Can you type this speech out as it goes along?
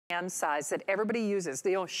pan size that everybody uses.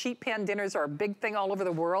 You know, sheet pan dinners are a big thing all over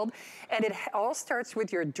the world, and it all starts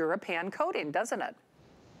with your DuraPan coating, doesn't it?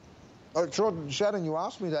 Oh, Jordan, Shannon, you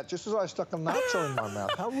asked me that just as I stuck a nacho in my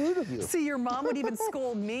mouth. How rude of you. See, your mom would even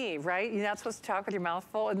scold me, right? You're not supposed to talk with your mouth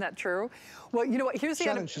full, isn't that true? Well, you know what, here's the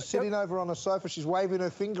Shannon, she's sitting over on the sofa, she's waving her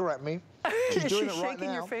finger at me. She's doing it right now. She's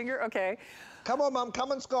shaking your finger? Okay. Come on, Mum,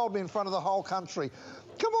 come and scold me in front of the whole country.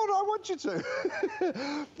 Come on, I want you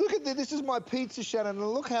to. Look at this, this is my pizza, Shannon, and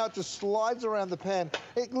look how it just slides around the pan.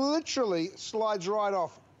 It literally slides right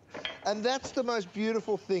off. And that's the most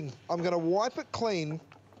beautiful thing. I'm gonna wipe it clean,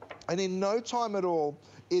 and in no time at all,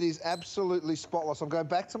 it is absolutely spotless. I'm going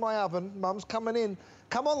back to my oven. Mum's coming in.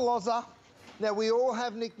 Come on, Loza. Now, we all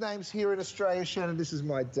have nicknames here in Australia. Shannon, this is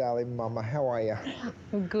my darling mama. How are you?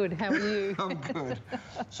 I'm good. How are you? I'm good.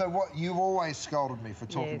 So what, you've always scolded me for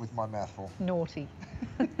talking with my mouth full. Naughty.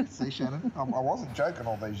 See, Shannon, I wasn't joking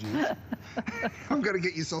all these years. I'm going to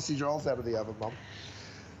get your sausage rolls out of the oven, Mum.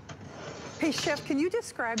 Hey, Chef, can you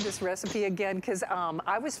describe this recipe again? Because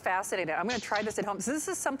I was fascinated. I'm going to try this at home. So this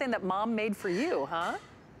is something that Mom made for you, huh?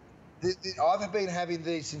 I've been having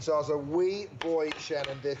these since I was a wee boy,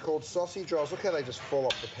 Shannon. They're called sausage rolls. Look how they just fall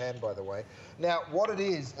off the pan, by the way. Now, what it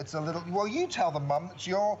is, it's a little... Well, you tell them, Mum.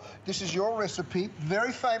 This is your recipe.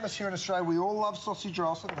 Very famous here in Australia. We all love sausage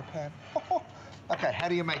rolls. Look at the pan. Okay, how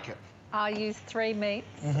do you make it? I use 3 meats,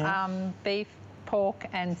 beef, pork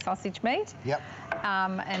and sausage meat. Yep.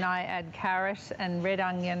 And I add carrot and red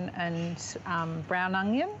onion and brown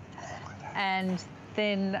onion. And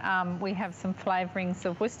then we have some flavourings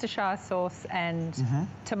of Worcestershire sauce and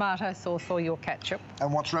tomato sauce or your ketchup.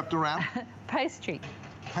 And what's wrapped around? Pastry.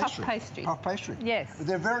 Puff pastry. Puff pastry. Yes.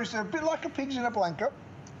 They're a bit like a pigs in a blanket.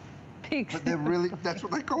 Pigs. But they're really, that's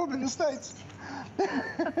what they call them in the States.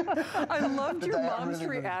 I loved your mom's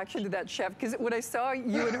reaction to that, Chef, because when I saw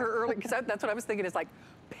you and her earlier, because that's what I was thinking, is like,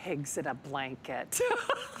 pigs in a blanket.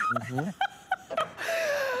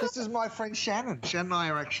 This is my friend Shannon. Shannon and I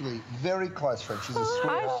are actually very close friends. She's a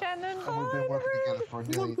sweetheart. Hi, Shannon. And we've been working together for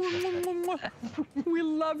nearly a decade. We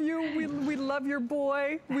love you. We love your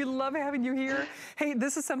boy. We love having you here. Hey,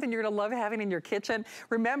 this is something you're going to love having in your kitchen.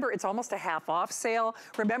 Remember, it's almost a half-off sale.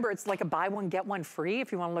 Remember, it's like a buy one, get one free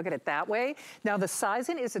if you want to look at it that way. Now, the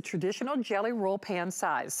sizing is a traditional jelly roll pan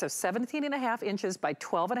size. So 17.5 inches by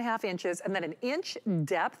 12.5 inches, and then an inch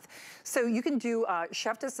depth. So you can do,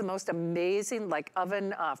 Chef does the most amazing like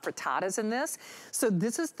oven frittatas in this. So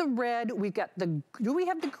this is the red. We've got the, do we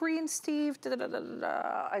have the green, Steve?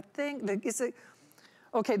 I think,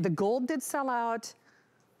 okay, the gold did sell out,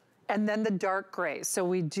 and then the dark gray. So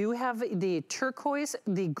we do have the turquoise,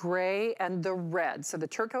 the gray, and the red. So the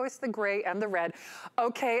turquoise, the gray, and the red.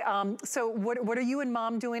 Okay, so what are you and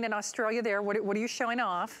Mom doing in Australia there? What are you showing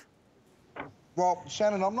off? Well,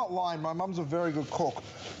 Shannon, I'm not lying. My mum's a very good cook,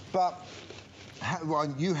 but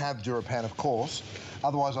well, you have DuraPan, of course.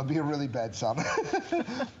 Otherwise, I'd be a really bad son.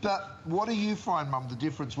 But what do you find, Mum, the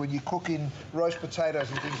difference when you cook in roast potatoes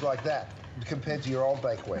and things like that compared to your old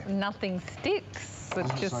bakeware? Nothing sticks. It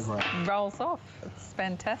just rolls off. It's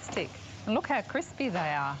fantastic. And look how crispy they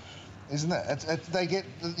are. Isn't it? They get,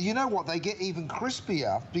 you know what, they get even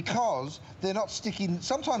crispier because they're not sticking.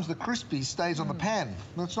 Sometimes the crispy stays on the pan.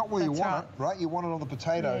 That's not where you want it, right? You want it on the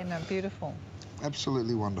potato. Yeah, no, beautiful.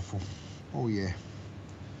 Absolutely wonderful. Oh, yeah.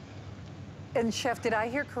 And Chef, did I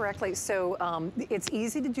hear correctly? So it's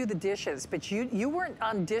easy to do the dishes, but you weren't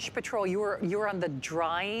on dish patrol. You were on the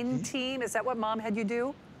drying team. Is that what Mom had you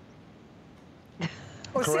do?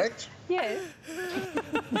 Oh, correct. Yes.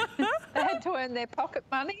 They had to earn their pocket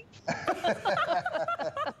money.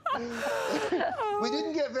 We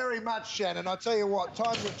didn't get very much, Shannon. I tell you what,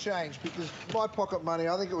 times have changed because my pocket money,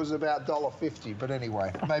 I think it was about $1.50. But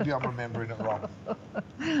anyway, maybe I'm remembering it wrong.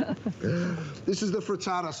 This is the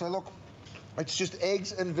frittata. So look, it's just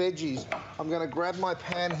eggs and veggies. I'm going to grab my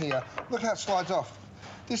pan here. Look how it slides off.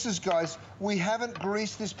 This is, guys, we haven't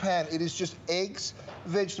greased this pan. It is just eggs,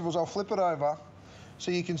 vegetables. I'll flip it over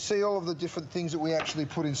so you can see all of the different things that we actually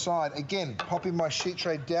put inside. Again, popping my sheet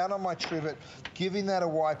tray down on my trivet, giving that a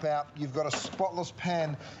wipe out. You've got a spotless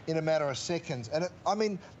pan in a matter of seconds. And I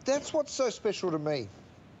mean, that's what's so special to me.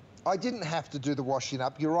 I didn't have to do the washing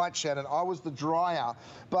up. You're right, Shannon. I was the dryer,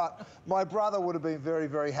 but my brother would have been very,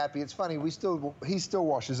 very happy. It's funny, he still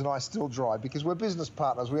washes and I still dry because we're business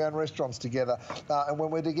partners. We own restaurants together, and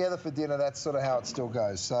when we're together for dinner, that's sort of how it still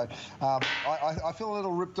goes. So I feel a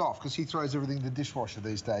little ripped off because he throws everything in the dishwasher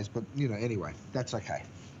these days. But you know, anyway, that's okay.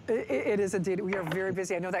 It is indeed. We are very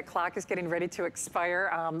busy. I know that clock is getting ready to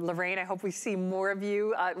expire. Lorraine, I hope we see more of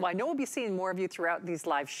you. Well, I know we'll be seeing more of you throughout these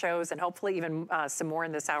live shows and hopefully even some more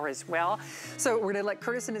in this hour as well. So we're gonna let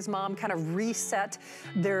Curtis and his mom kind of reset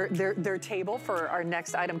their table for our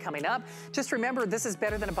next item coming up. Just remember, this is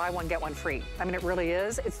better than a buy one, get one free. I mean, it really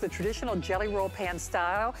is. It's the traditional jelly roll pan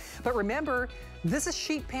style. But remember, this is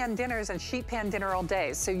sheet pan dinners and sheet pan dinner all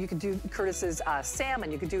day. So you could do Curtis's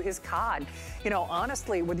salmon, you could do his cod. You know,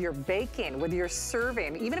 honestly, with your baking, with your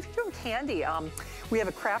serving, even if you're doing candy, we have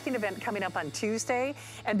a crafting event coming up on Tuesday.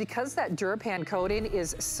 And because that DuraPan coating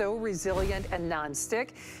is so resilient and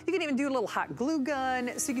non-stick, you can even do a little hot glue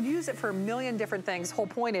gun. So you can use it for a million different things. Whole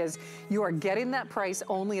point is you are getting that price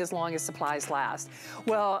only as long as supplies last.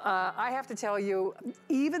 Well, I have to tell you,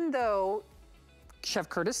 even though Chef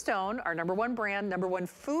Curtis Stone, our #1 brand, #1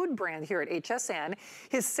 food brand here at HSN.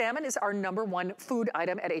 His salmon is our #1 food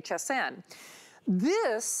item at HSN.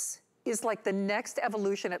 This is like the next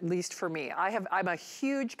evolution, at least for me. I'm a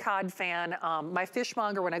huge cod fan. My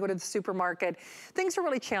fishmonger, when I go to the supermarket, things are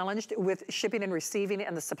really challenged with shipping and receiving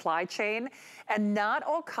and the supply chain. And not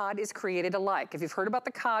all cod is created alike. If you've heard about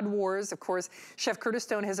the cod wars, of course, Chef Curtis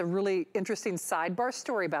Stone has a really interesting sidebar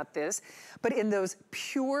story about this. But in those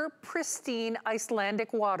pure, pristine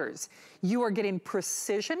Icelandic waters, you are getting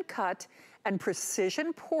precision cut and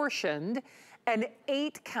precision portioned and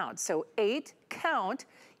 8 count. So 8 count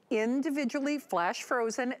individually flash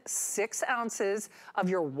frozen 6 ounces of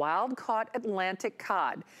your wild caught Atlantic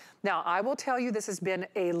cod. Now, I will tell you, this has been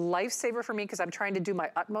a lifesaver for me because I'm trying to do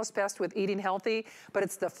my utmost best with eating healthy, but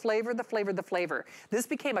it's the flavor, the flavor, the flavor. This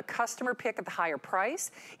became a customer pick at the higher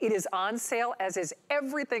price. It is on sale, as is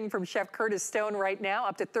everything from Chef Curtis Stone right now,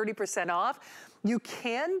 up to 30% off. You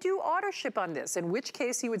can do auto ship on this, in which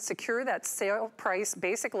case you would secure that sale price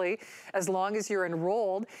basically as long as you're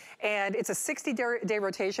enrolled. And it's a 60-day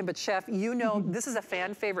rotation, but Chef, you know, this is a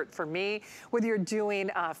fan favorite for me, whether you're doing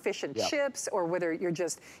fish and chips or whether you're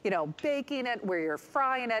just, you know, baking it, where you're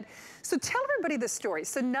frying it. So tell everybody the story.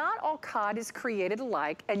 So not all cod is created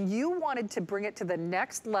alike, and you wanted to bring it to the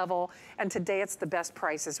next level, and today it's the best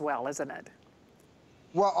price as well, isn't it?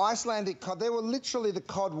 Well, Icelandic cod, they were literally the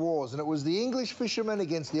cod wars, and it was the English fishermen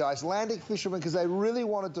against the Icelandic fishermen because they really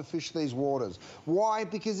wanted to fish these waters. Why?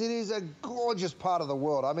 Because it is a gorgeous part of the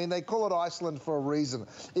world. I mean, they call it Iceland for a reason.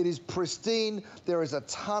 It is pristine. There is a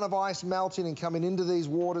ton of ice melting and coming into these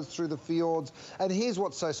waters through the fjords. And here's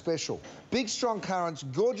what's so special. Big, strong currents,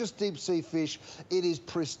 gorgeous deep sea fish. It is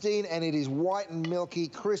pristine and it is white and milky.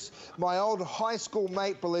 Chris, my old high school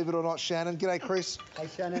mate, believe it or not, Shannon. G'day, Chris. Hey,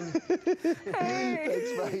 Shannon. Hey.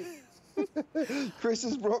 Thanks, mate. Chris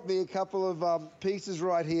has brought me a couple of pieces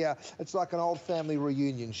right here. It's like an old family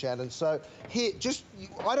reunion, Shannon. So here,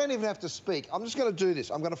 I don't even have to speak. I'm just going to do this.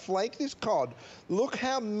 I'm going to flake this cod. Look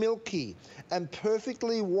how milky and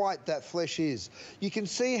perfectly white that flesh is. You can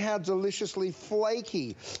see how deliciously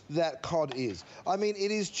flaky that cod is. I mean,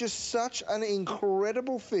 it is just such an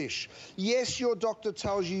incredible fish. Yes, your doctor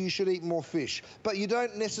tells you should eat more fish, but you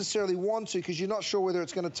don't necessarily want to because you're not sure whether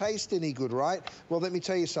it's going to taste any good, right? Well, let me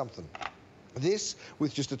tell you something. This,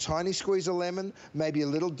 with just a tiny squeeze of lemon, maybe a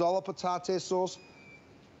little dollop of tartare sauce.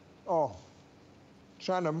 Oh,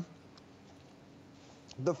 Shannon,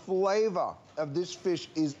 the flavor of this fish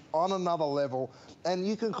is on another level, and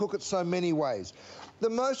you can cook it so many ways. The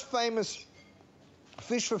most famous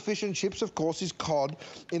fish for fish and chips, of course, is cod.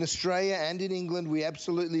 In Australia and in England, we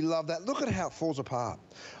absolutely love that. Look at how it falls apart.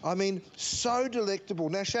 I mean, so delectable.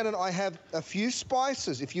 Now, Shannon, I have a few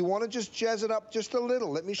spices. If you want to just jazz it up just a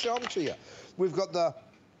little, let me show them to you. We've got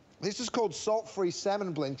this is called salt-free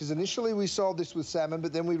salmon blend, because initially we sold this with salmon,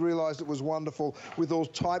 but then we realized it was wonderful with all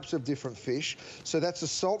types of different fish. So that's a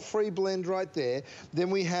salt-free blend right there.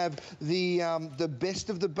 Then we have the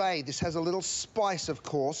best of the bay. This has a little spice, of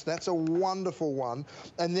course. That's a wonderful one.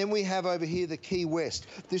 And then we have over here the Key West.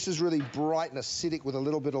 This is really bright and acidic with a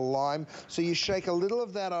little bit of lime. So you shake a little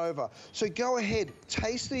of that over. So go ahead,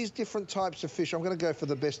 taste these different types of fish. I'm going to go for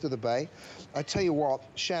the best of the bay. I tell you what,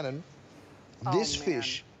 Shannon, this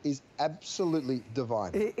fish is absolutely divine.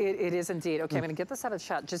 It is indeed. Okay, I'm gonna get this out of the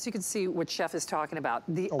shot just so you can see what Chef is talking about.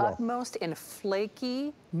 The utmost in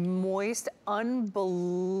flaky, moist,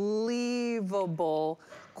 unbelievable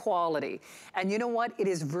quality. And you know what? It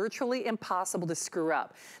is virtually impossible to screw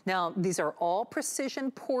up. Now, these are all precision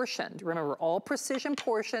portioned. Remember, all precision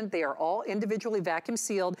portioned. They are all individually vacuum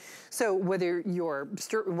sealed. So whether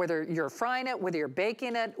you're frying it, whether you're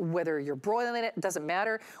baking it, whether you're broiling it, doesn't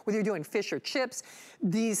matter. Whether you're doing fish or chips,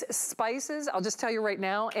 these spices, I'll just tell you right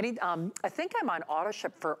now, I think I'm on auto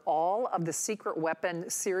ship for all of the Secret Weapon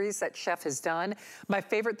series that Chef has done. My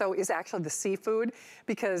favorite though is actually the seafood,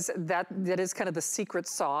 because that is kind of the secret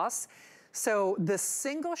sauce. So the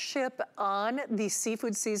single ship on the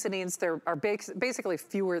seafood seasonings, there are basically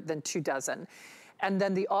fewer than 2 dozen. And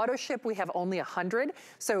then the auto ship, we have only 100.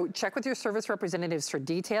 So check with your service representatives for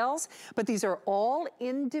details. But these are all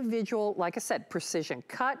individual, like I said, precision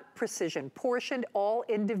cut, precision portioned, all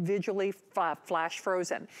individually flash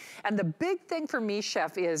frozen. And the big thing for me,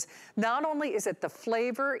 Chef, is not only is it the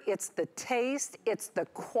flavor, it's the taste, it's the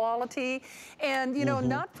quality. And, you know,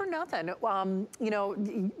 not for nothing, you know,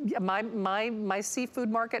 my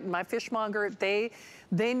seafood market and my fishmonger,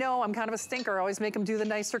 they know I'm kind of a stinker. I always make them do the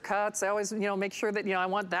nicer cuts. I always, you know, make sure that, you know, I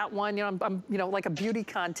want that one. You know, I'm you know, like a beauty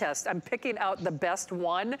contest. I'm picking out the best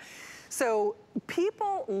one. So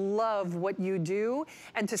people love what you do.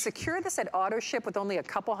 And to secure this at auto ship with only a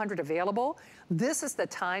couple hundred available, this is the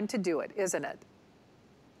time to do it, isn't it?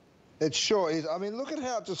 It sure is. I mean, look at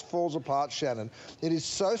how it just falls apart, Shannon. It is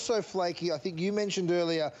so flaky. I think you mentioned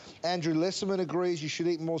earlier, Andrew Lesserman agrees you should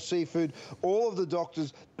eat more seafood. All of the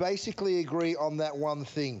doctors basically agree on that one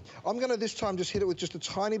thing. I'm going to this time just hit it with just a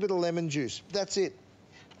tiny bit of lemon juice. That's it.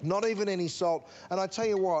 Not even any salt. And I tell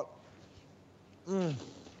you what,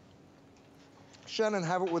 Shannon,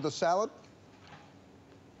 have it with a salad.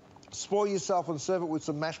 Spoil yourself and serve it with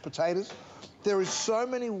some mashed potatoes. There is so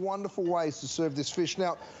many wonderful ways to serve this fish.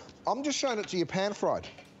 Now, I'm just showing it to you pan fried.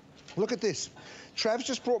 Look at this. Trav's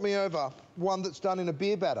just brought me over one that's done in a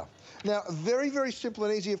beer batter. Now, very simple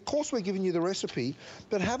and easy. Of course, we're giving you the recipe,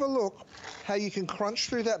 but have a look how you can crunch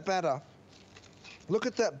through that batter. Look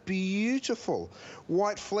at that beautiful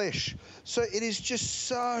white flesh. So it is just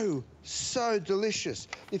so delicious.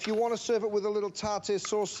 If you want to serve it with a little tartare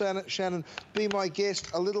sauce, Shannon, be my guest.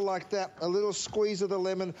 A little like that, a little squeeze of the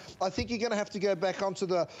lemon. I think you're going to have to go back onto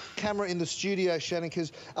the camera in the studio, Shannon,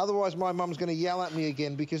 because otherwise my mum's going to yell at me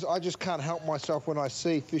again, because I just can't help myself when I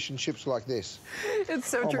see fish and chips like this. It's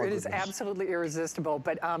so true. It is absolutely irresistible.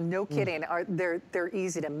 But no kidding. They're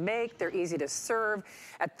easy to make. They're easy to serve.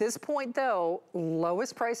 At this point, though,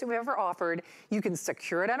 lowest price that we've ever offered. You can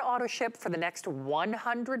secure it on auto ship for the next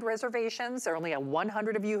 100 reservations. There are only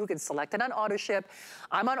 100 of you who can select it on auto ship.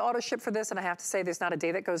 I'm on auto ship for this, and I have to say there's not a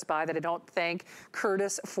day that goes by that I don't thank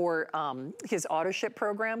Curtis for his auto ship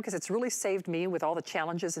program, because it's really saved me with all the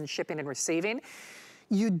challenges in shipping and receiving.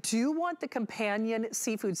 You do want the companion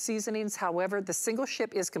seafood seasonings. However, the single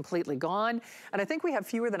ship is completely gone. And I think we have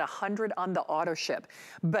fewer than 100 on the auto ship.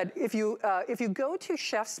 But if you go to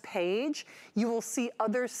Chef's page, you will see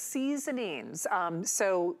other seasonings.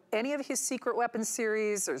 So any of his Secret Weapon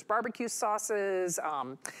series, there's barbecue sauces,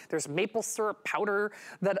 there's maple syrup powder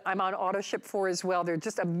that I'm on auto ship for as well. There are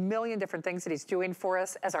just a million different things that he's doing for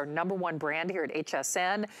us as our #1 brand here at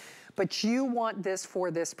HSN. But you want this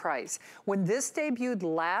for this price. When this debuted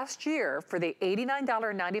last year for the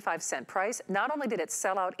 $89.95 price, not only did it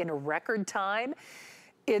sell out in a record time,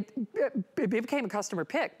 it became a customer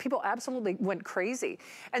pick. People absolutely went crazy.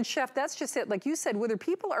 And Chef, that's just it. Like you said, whether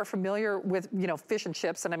people are familiar with, you know, fish and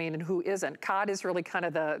chips, and I mean, and who isn't, cod is really kind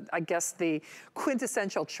of the, I guess, the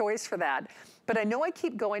quintessential choice for that. But I know I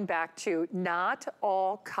keep going back to not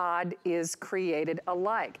all cod is created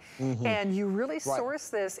alike. And you really source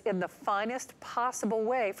this in the finest possible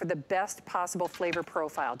way for the best possible flavor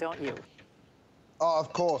profile, don't you? Oh,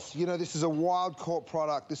 of course. You know, this is a wild caught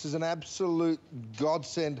product. This is an absolute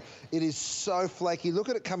godsend. It is so flaky. Look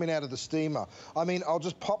at it coming out of the steamer. I mean, I'll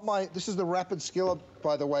just pop this is the rapid skillet,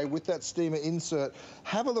 by the way, with that steamer insert.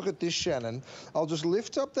 Have a look at this, Shannon. I'll just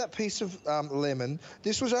lift up that piece of lemon.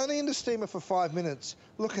 This was only in the steamer for 5 minutes.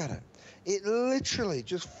 Look at it. It literally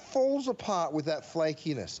just falls apart with that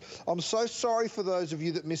flakiness. I'm so sorry for those of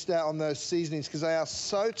you that missed out on those seasonings, because they are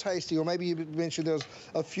so tasty. Or maybe you mentioned there was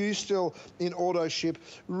a few still in auto ship.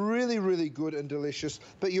 Really good and delicious.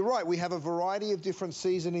 But you're right, we have a variety of different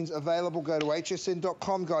seasonings available. Go to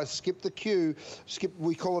hsn.com, guys. Skip the queue.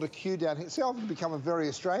 We call it a queue down here. See, I've become very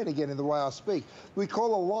Australian again in the way I speak. We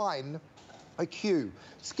call a line a queue.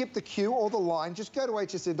 Skip the queue or the line, just go to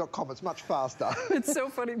hsn.com, it's much faster. It's so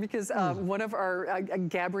funny because one of our,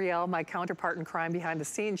 Gabrielle, my counterpart in crime behind the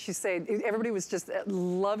scenes, she said everybody was just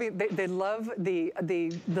loving, they love the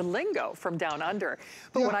lingo from down under.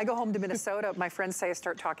 But when I go home to Minnesota, my friends say I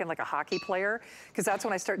start talking like a hockey player, because that's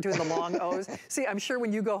when I start doing the long O's. See, I'm sure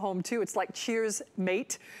when you go home too, it's like cheers,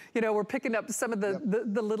 mate. You know, we're picking up some of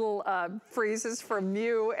the little phrases from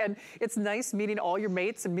you, and it's nice meeting all your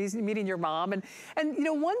mates and meeting your mom. And you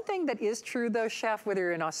know, one thing that is true though, Chef, whether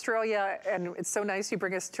you're in Australia, and it's so nice you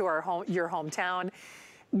bring us to your hometown,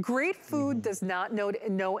 great food does not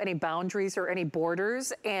know any boundaries or any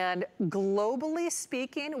borders. And globally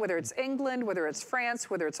speaking, whether it's England, whether it's France,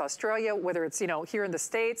 whether it's Australia, whether it's, you know, here in the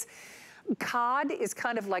States, cod is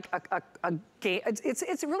kind of like a game.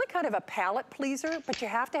 It's really kind of a palate pleaser, but you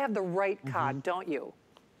have to have the right cod, don't you?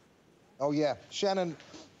 Oh yeah, Shannon,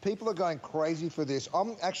 people are going crazy for this.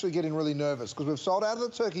 I'm actually getting really nervous because we've sold out of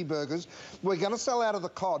the turkey burgers. We're going to sell out of the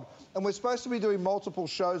cod, and we're supposed to be doing multiple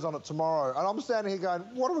shows on it tomorrow. And I'm standing here going,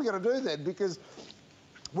 what are we going to do then? Because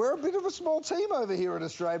we're a bit of a small team over here in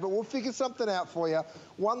Australia, but we'll figure something out for you.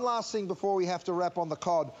 One last thing before we have to wrap on the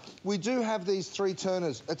cod. We do have these 3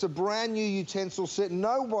 turners. It's a brand new utensil set.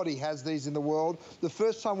 Nobody has these in the world. The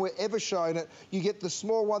first time we're ever showing it, you get the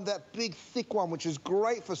small one, that big thick one, which is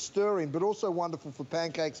great for stirring, but also wonderful for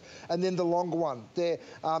pancakes, and then the longer one. They're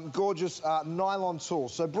gorgeous nylon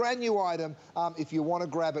tools. So brand new item. If you want to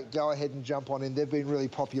grab it, go ahead and jump on in. They've been really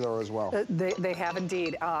popular as well. They have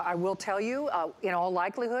indeed. I will tell you, in all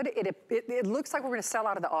likelihood, it looks like we're going to sell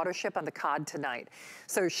out of the auto ship on the cod tonight.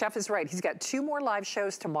 So Chef is right. He's got 2 more live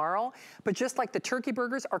shows tomorrow, but just like the turkey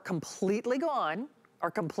burgers are completely gone,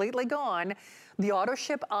 the auto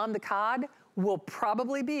ship on the cod will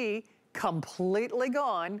probably be completely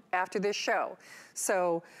gone after this show.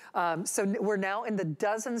 So we're now in the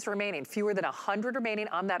dozens remaining, fewer than 100 remaining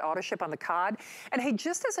on that auto ship on the cod. And hey,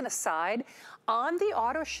 just as an aside, on the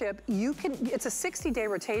auto ship, it's a 60-day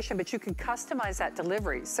rotation, but you can customize that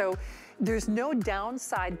delivery. So there's no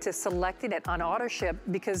downside to selecting it on auto ship,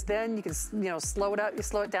 because then you can, you know, slow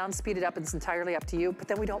it down, speed it up. It's entirely up to you, but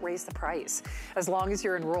then we don't raise the price as long as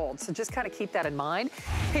you're enrolled. So just kind of keep that in mind.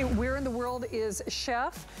 Hey, where in the world is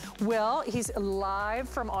Chef? Well, he's live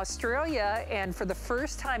from Australia, and for the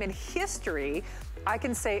first time in history, I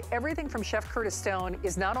can say everything from Chef Curtis Stone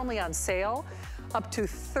is not only on sale, up to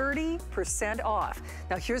 30% off.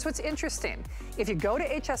 Now here's what's interesting. If you go to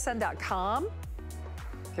hsn.com,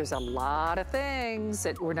 there's a lot of things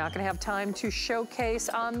that we're not gonna have time to showcase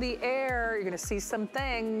on the air. You're gonna see some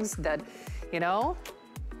things that, you know,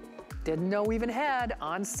 didn't know we even had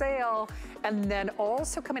on sale. And then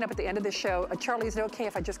also coming up at the end of the show, Charlie, is it okay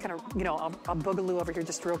if I just kind of, you know, I'll boogaloo over here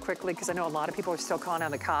just real quickly, because I know a lot of people are still calling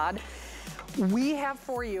on the cod. We have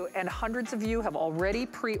for you, and hundreds of you have already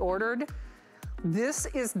pre-ordered, this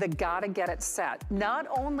is the gotta get it set. Not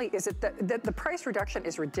only is it the price reduction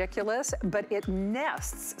is ridiculous, but it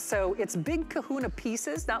nests. So it's big kahuna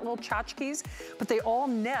pieces, not little tchotchkes, but they all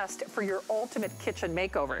nest for your ultimate kitchen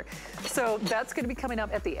makeover. So that's gonna be coming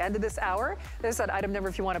up at the end of this hour. There's that item number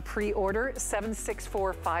if you wanna pre-order,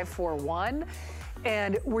 764541.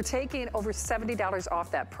 And we're taking over $70 off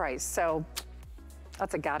that price. So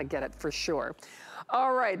that's a gotta get it for sure.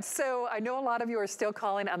 All right, so I know a lot of you are still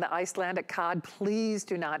calling on the Icelandic cod. Please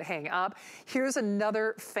do not hang up. Here's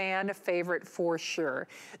another fan favorite for sure.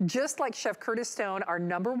 Just like Chef Curtis Stone, our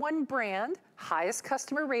 #1 brand, highest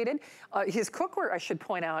customer rated. His cookware, I should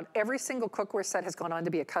point out, every single cookware set has gone on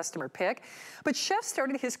to be a customer pick. But Chef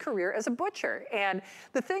started his career as a butcher. And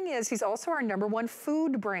the thing is, he's also our #1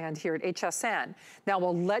 food brand here at HSN. Now,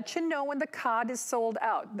 we'll let you know when the cod is sold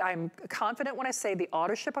out. I'm confident when I say the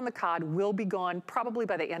auto ship on the cod will be gone probably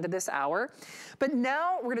by the end of this hour. But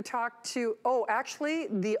now we're gonna talk to, oh, actually,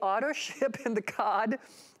 the auto ship in the cod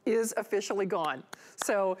is officially gone.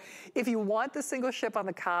 So if you want the single ship on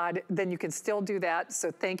the cod, then you can still do that.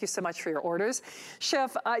 So thank you so much for your orders.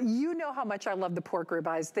 Chef, you know how much I love the pork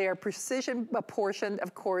ribeyes. They are precision portioned,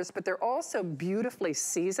 of course, but they're also beautifully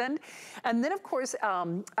seasoned. And then, of course,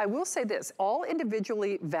 I will say this, all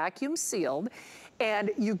individually vacuum sealed,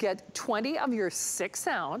 and you get 20 of your 6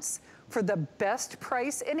 ounce for the best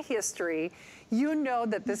price in history. You know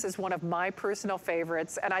that this is one of my personal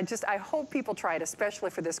favorites, and I hope people try it, especially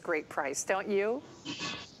for this great price, don't you?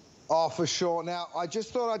 Oh, for sure. Now, I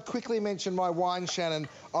just thought I'd quickly mention my wine, Shannon.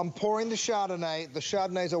 I'm pouring the Chardonnay. The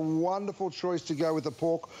Chardonnay is a wonderful choice to go with the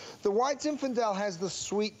pork. The White Zinfandel has the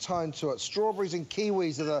sweet tone to it. Strawberries and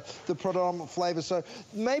kiwis are the predominant flavor, so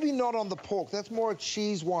maybe not on the pork. That's more a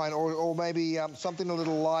cheese wine or maybe something a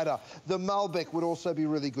little lighter. The Malbec would also be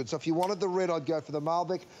really good. So if you wanted the red, I'd go for the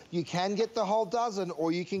Malbec. You can get the whole dozen,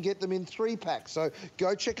 or you can get them in 3-packs. So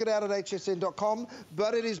go check it out at hsn.com.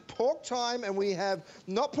 But it is pork time, and we have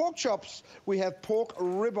not pork chops, we have pork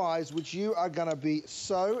ribeyes, which you are going to be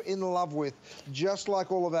so in love with, just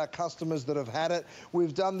like all of our customers that have had it.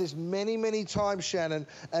 We've done this many, many times, Shannon,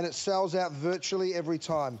 and it sells out virtually every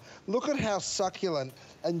time. Look at how succulent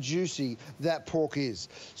and juicy that pork is.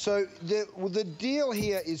 So the deal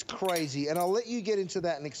here is crazy, and I'll let you get into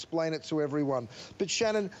that and explain it to everyone. But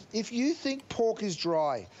Shannon, if you think pork is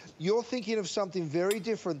dry, you're thinking of something very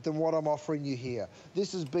different than what I'm offering you here.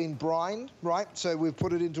 This has been brined, right? So we've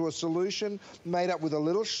put it into a solution made up with a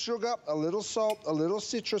little sugar, a little salt, a little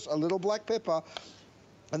citrus, a little black pepper.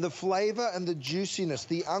 And the flavor and the juiciness,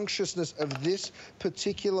 the unctuousness of this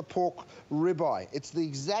particular pork ribeye. It's the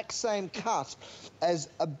exact same cut as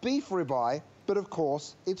a beef ribeye, but of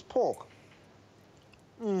course, it's pork.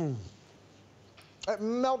 It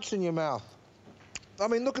melts in your mouth. I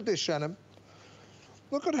mean, look at this, Shannon.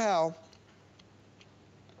 Look at how,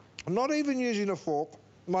 I'm not even using a fork.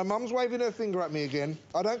 My mum's waving her finger at me again.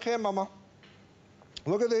 I don't care, Mama.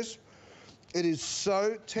 Look at this. It is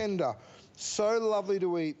so tender. So lovely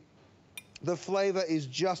to eat. The flavor is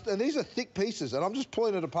just, and these are thick pieces, and I'm just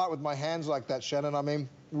pulling it apart with my hands like that, Shannon. I mean,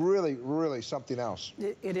 really, really something else.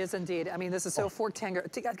 It is indeed. I mean, this is so fork tender.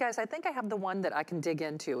 Guys, I think I have the one that I can dig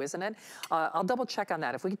into, isn't it? I'll double check on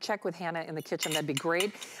that. If we could check with Hannah in the kitchen, that'd be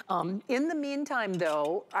great. In the meantime,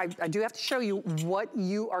 though, I do have to show you what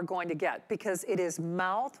you are going to get, because it is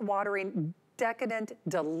mouth-watering, decadent,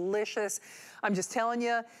 delicious. I'm just telling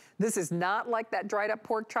you, this is not like that dried up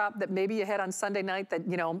pork chop that maybe you had on Sunday night that,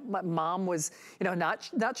 you know, my mom was, you know,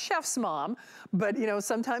 not chef's mom, but, you know,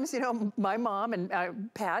 sometimes, you know, my mom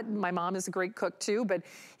and Pat, my mom is a great cook too, but,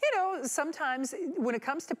 you know, sometimes when it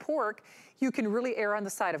comes to pork, you can really err on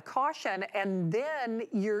the side of caution, and then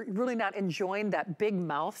you're really not enjoying that big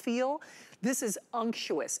mouthfeel. This is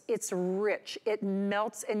unctuous, it's rich, it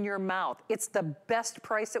melts in your mouth. It's the best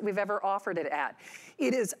price that we've ever offered it at.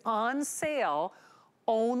 It is on sale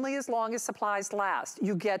only as long as supplies last.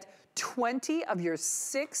 You get 20 of your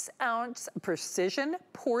 6-ounce precision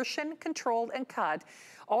portion controlled and cut,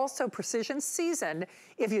 also precision seasoned.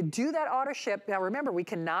 If you do that auto ship, now remember, we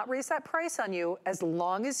cannot raise that price on you as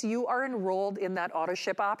long as you are enrolled in that auto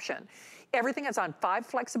ship option. Everything is on 5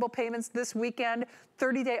 flexible payments this weekend,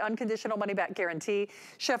 30-day unconditional money-back guarantee.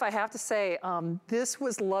 Chef, I have to say, this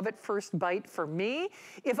was love at first bite for me,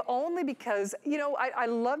 if only because, you know, I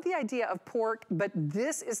love the idea of pork, but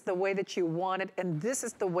this is the way that you want it, and this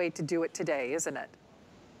is the way to do it today, isn't it?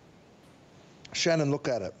 Shannon, look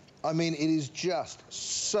at it. I mean, it is just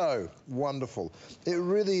so wonderful. It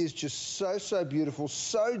really is just so, so beautiful,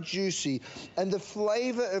 so juicy, and the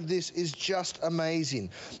flavor of this is just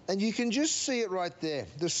amazing. And you can just see it right there,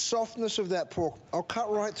 the softness of that pork. I'll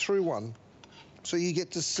cut right through one so you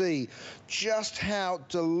get to see just how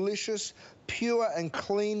delicious, pure and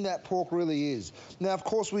clean that pork really is. Now, of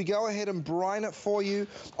course, we go ahead and brine it for you.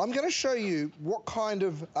 I'm going to show you what kind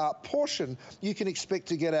of portion you can expect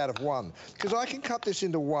to get out of one, because I can cut this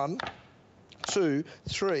into 1, 2,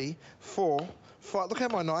 3, 4, 5. Look how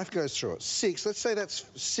my knife goes through it. 6. Let's say that's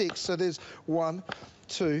 6. So there's 1,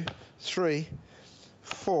 2, 3,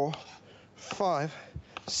 4, 5,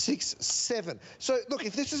 6, 7. So look,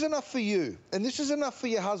 if this is enough for you, and this is enough for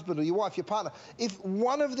your husband or your wife, your partner, if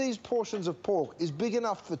one of these portions of pork is big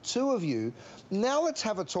enough for 2 of you, now let's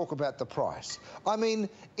have a talk about the price. I mean,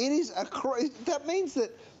 it is that means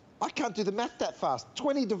that I can't do the math that fast.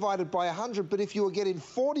 20 divided by 100, but if you were getting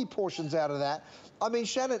 40 portions out of that, I mean,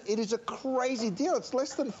 Shannon, it is a crazy deal. It's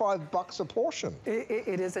less than $5 a portion.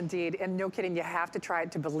 It is indeed, and no kidding, you have to try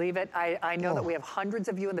it to believe it. I know that we have hundreds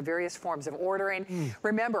of you in the various forms of ordering.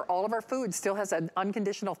 Remember, all of our food still has an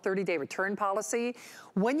unconditional 30-day return policy.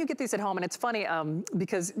 When you get these at home, and it's funny,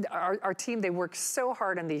 because our team, they work so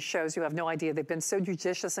hard on these shows, you have no idea. They've been so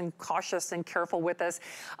judicious and cautious and careful with us.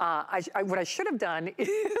 What I should have done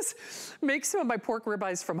is make some of my pork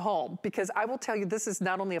ribeyes from home, because I will tell you, this is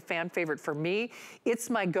not only a fan favorite for me, it's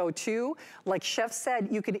my go-to. Like Chef said,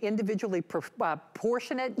 you can individually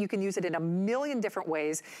portion it. You can use it in a million different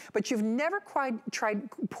ways, but you've never quite tried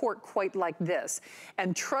pork quite like this.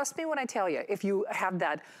 And trust me when I tell you, if you have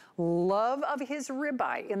that love of his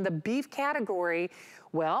ribeye. In the beef category,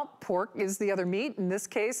 well, pork is the other meat, in this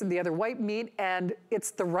case, and the other white meat, and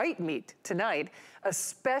it's the right meat tonight,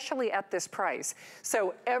 especially at this price.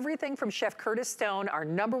 So everything from Chef Curtis Stone, our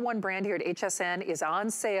 #1 brand here at HSN, is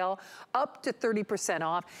on sale, up to 30%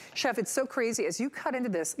 off. Chef, it's so crazy. As you cut into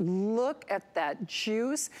this, look at that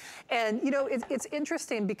juice. And, you know, it's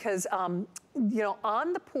interesting because, you know,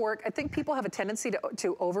 on the pork, I think people have a tendency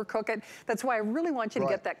to overcook it. That's why I really want you to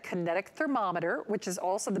get that kinetic thermometer, which is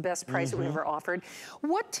also the best price that we've ever offered.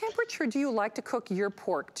 What temperature do you like to cook your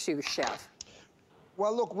pork to, Chef?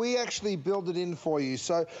 Well, look, we actually build it in for you.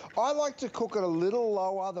 So I like to cook it a little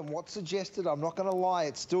lower than what's suggested. I'm not going to lie.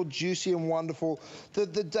 It's still juicy and wonderful. The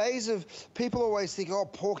days of people always think, oh,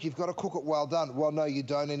 pork, you've got to cook it well done. Well, no, you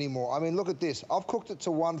don't anymore. I mean, look at this. I've cooked it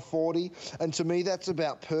to 140, and to me, that's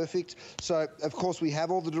about perfect. So, of course, we have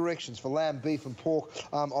all the directions for lamb, beef, and pork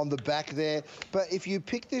on the back there. But if you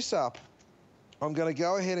pick this up, I'm going to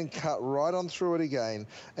go ahead and cut right on through it again,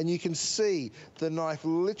 and you can see the knife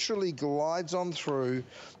literally glides on through,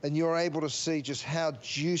 and you're able to see just how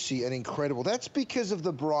juicy and incredible. That's because of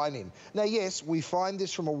the brining. Now, yes, we find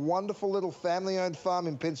this from a wonderful little family-owned farm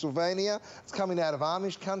in Pennsylvania. It's coming out of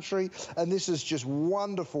Amish country, and this is just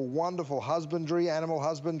wonderful, wonderful husbandry, animal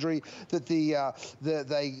husbandry that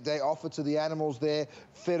they offer to the animals there,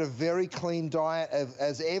 fed a very clean diet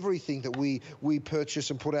as everything that we purchase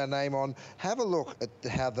and put our name on. Have a look at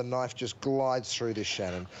how the knife just glides through this,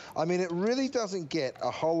 Shannon. I mean, it really doesn't get a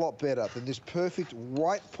whole lot better than this perfect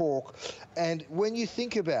white pork. And when you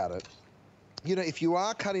think about it, you know, if you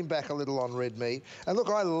are cutting back a little on red meat, and look,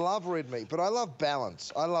 I love red meat, but I love balance.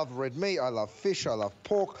 I love red meat, I love fish, I love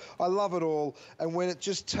pork, I love it all. And when it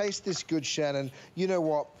just tastes this good, Shannon, you know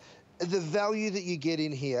what? The value that you get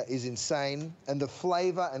in here is insane, and the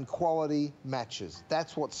flavor and quality matches.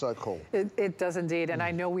 That's what's so cool. It does indeed, and I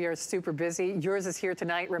know we are super busy. Yours is here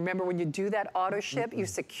tonight. Remember, when you do that auto ship, you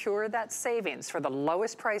secure that savings for the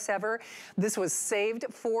lowest price ever. This was saved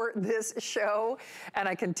for this show, and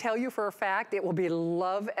I can tell you for a fact, it will be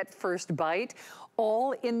love at first bite.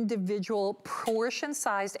 All individual portion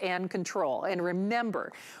sized and control. And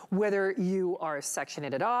remember, whether you are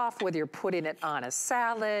sectioning it off, whether you're putting it on a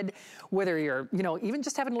salad, whether you're, you know, even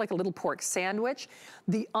just having like a little pork sandwich,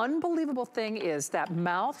 the unbelievable thing is that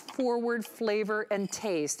mouth forward flavor and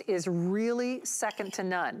taste is really second to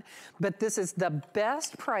none. But this is the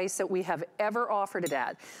best price that we have ever offered it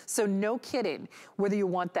at. So no kidding, whether you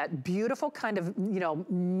want that beautiful kind of, you know,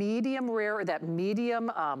 medium rare or that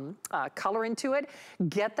medium color into it,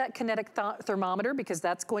 get that kinetic thermometer, because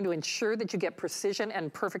that's going to ensure that you get precision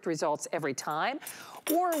and perfect results every time.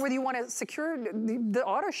 Or whether you want to secure the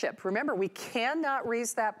auto ship. Remember, we cannot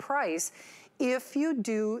raise that price if you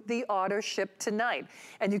do the auto ship tonight.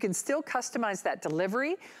 And you can still customize that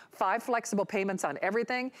delivery, 5 flexible payments on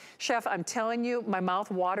everything. Chef, I'm telling you, my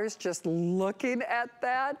mouth waters just looking at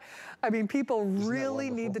that. I mean, people really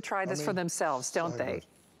need to try this for themselves, don't they? Good.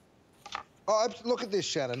 Oh, look at this,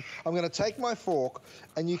 Shannon. I'm going to take my fork,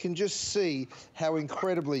 and you can just see how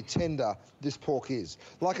incredibly tender this pork is.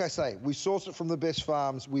 Like I say, we source it from the best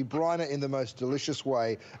farms. We brine it in the most delicious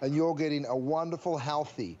way, and you're getting a wonderful,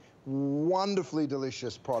 healthy, wonderfully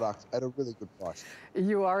delicious product at a really good price.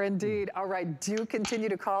 You are indeed. All right, do continue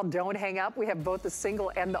to call. Don't hang up. We have both the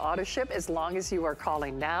single and the auto ship as long as you are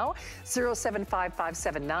calling now.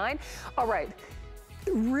 075579. All right.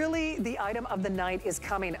 Really, the item of the night is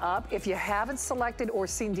coming up. If you haven't selected or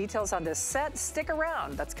seen details on this set, stick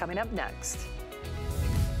around. That's coming up next.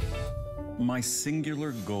 My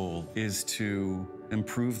singular goal is to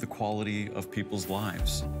improve the quality of people's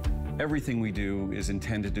lives. Everything we do is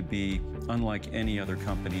intended to be unlike any other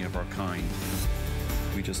company of our kind.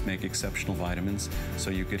 We just make exceptional vitamins so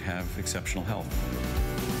you could have exceptional health.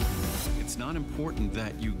 It's not important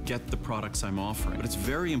that you get the products I'm offering, but it's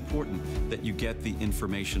very important that you get the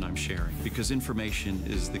information I'm sharing, because information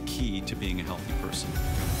is the key to being a healthy person.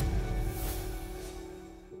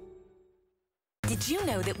 Did you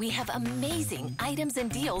know that we have amazing items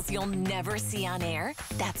and deals you'll never see on air?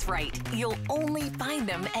 That's right, you'll only find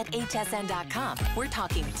them at hsn.com. We're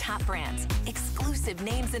talking top brands, exclusive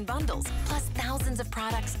names and bundles, plus thousands of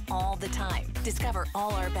products all the time. Discover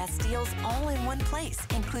all our best deals all in one place,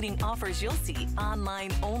 including offers you'll see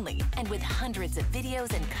online only. And with hundreds of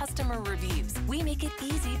videos and customer reviews, we make it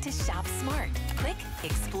easy to shop smart. Click,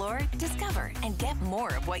 explore, discover, and get more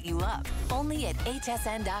of what you love. Only at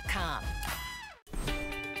hsn.com.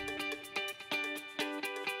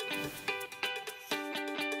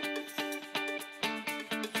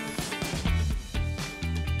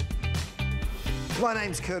 My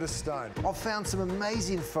name's Curtis Stone. I've found some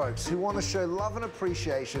amazing folks who want to show love and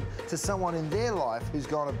appreciation to someone in their life who's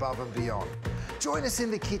gone above and beyond. Join us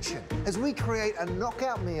in the kitchen as we create a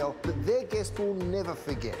knockout meal that their guest will never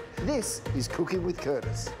forget. This is Cooking with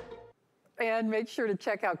Curtis. And make sure to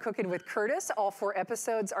check out Cooking with Curtis. All 4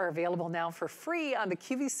 episodes are available now for free on the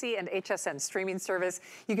QVC and HSN streaming service.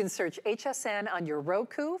 You can search HSN on your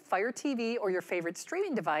Roku, Fire TV, or your favorite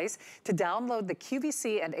streaming device to download the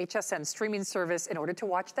QVC and HSN streaming service in order to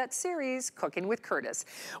watch that series, Cooking with Curtis.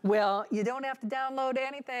 Well, you don't have to download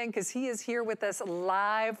anything because he is here with us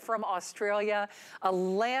live from Australia, a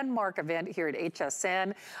landmark event here at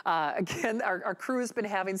HSN. Again, our crew has been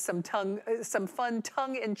having some fun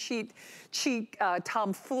tongue-in-cheek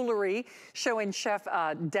tomfoolery showing Chef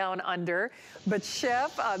Down Under. But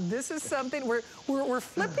Chef, this is something, we're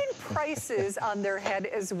flipping prices on their head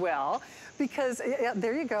as well, because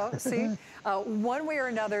there you go, see? One way or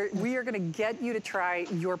another, we are gonna get you to try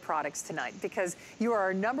your products tonight because you are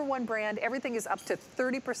our #1 brand. Everything is up to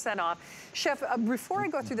 30% off. Chef, before I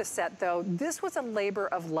go through the set though, this was a labor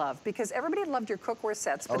of love because everybody loved your cookware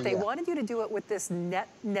sets, but they wanted you to do it with this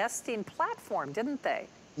nesting platform, didn't they?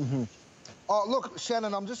 Mm-hmm. Oh, look,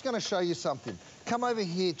 Shannon, I'm just going to show you something. Come over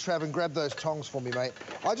here, Trav, and grab those tongs for me, mate.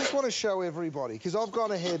 I just want to show everybody, because I've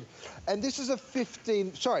gone ahead, and this is a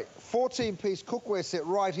 14-piece cookware set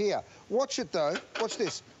right here. Watch it, though. Watch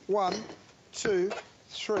this. 1, 2,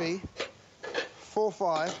 3, 4,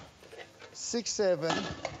 5, 6, 7,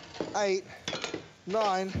 8,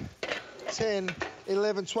 9, 10,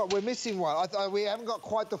 11, 12. We're missing one. We haven't got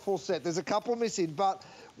quite the full set. There's a couple missing, but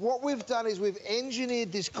what we've done is we've engineered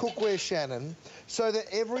this cookware, Shannon, so that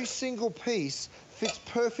every single piece fits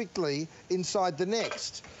perfectly inside the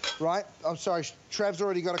next, right? I'm sorry, Trav's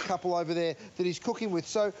already got a couple over there that he's cooking with.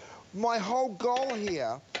 So my whole goal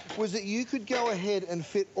here was that you could go ahead and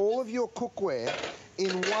fit all of your cookware in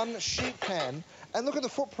one sheet pan. And look at the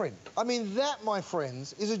footprint. I mean, that, my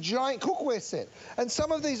friends, is a giant cookware set. And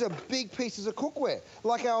some of these are big pieces of cookware,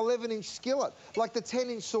 like our 11-inch skillet, like the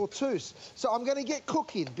 10-inch sauteuse. So I'm going to get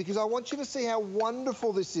cooking because I want you to see how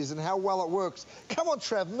wonderful this is and how well it works. Come on,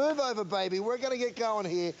 Trav, move over, baby. We're going to get going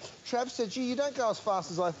here. Trav said, gee, you don't go as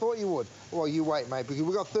fast as I thought you would. Well, you wait, mate, because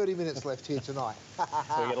we've got 30 minutes left here tonight.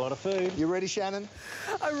 So we get a lot of food. You ready, Shannon?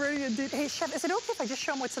 I'm ready indeed. Hey, Chef, is it okay if I just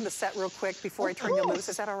show them what's in the set real quick before I turn you loose?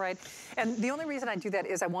 Is that all right? And the only reason I do that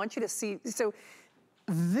is I want you to see, so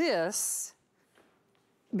this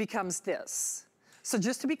becomes this. So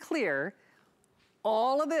just to be clear,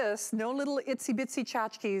 all of this, no little itsy bitsy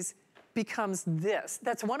tchotchkes, becomes this.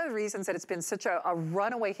 That's one of the reasons that it's been such a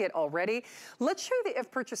runaway hit already. Let's show you the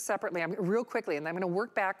if purchased separately real quickly, and I'm gonna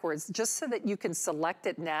work backwards just so that you can select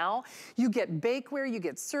it now. You get bakeware, you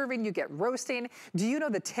get serving, you get roasting. Do you know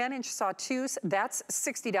the 10-inch sauteuse, that's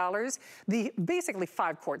 $60. The basically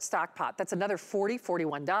 5-quart stock pot, that's another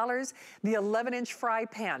 $41. The 11-inch fry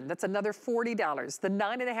pan, that's another $40. The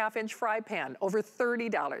 9.5-inch fry pan, over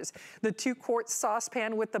 $30. The 2-quart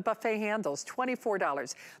saucepan with the buffet handles,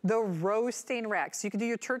 $24. The roasting racks. You can do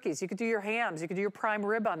your turkeys, you could do your hams, you could do your prime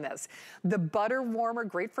rib on this. The butter warmer,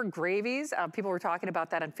 great for gravies. People were talking about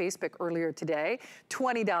that on Facebook earlier today,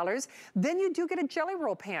 $20. Then you do get a jelly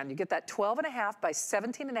roll pan. You get that 12.5 by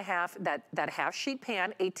 17.5, that half sheet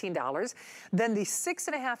pan, $18. Then the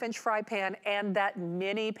 6.5-inch fry pan and that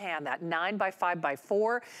mini pan, that 9 by 5 by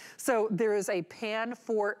 4. So there is a pan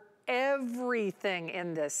for everything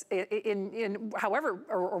in this, in however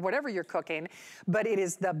or whatever you're cooking, but it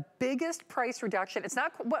is the biggest price reduction. It's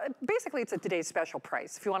not, well, basically it's a today's special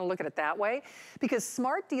price, if you want to look at it that way, because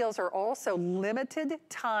smart deals are also limited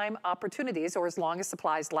time opportunities or as long as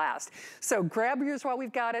supplies last. So grab yours while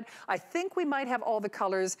we've got it. I think we might have all the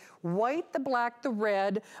colors: white, the black, the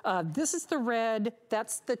red. This is the red,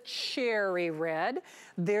 that's the cherry red.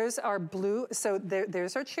 There's our blue, so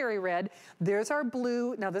there's our cherry red. There's our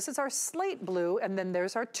blue, now this is our slate blue, and then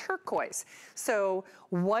there's our turquoise. So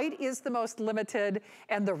white is the most limited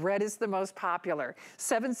and the red is the most popular.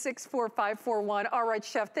 764541. All right,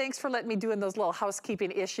 Chef, thanks for letting me do in those little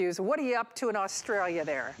housekeeping issues. What are you up to in Australia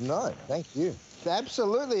there? No, thank you.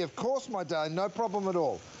 Absolutely, of course, my darling, no problem at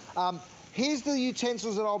all. Here's the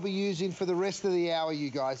utensils that I'll be using for the rest of the hour, you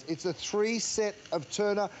guys. It's a 3-set of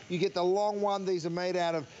turner. You get the long one. These are made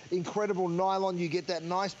out of incredible nylon. You get that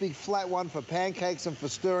nice big flat one for pancakes and for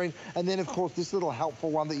stirring. And then, of course, this little helpful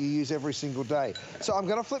one that you use every single day. So I'm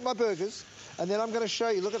going to flip my burgers, and then I'm going to show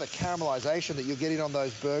you, look at the caramelization that you're getting on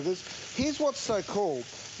those burgers. Here's what's so cool.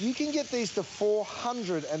 You can get these to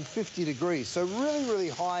 450 degrees, so really, really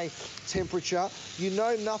high temperature. You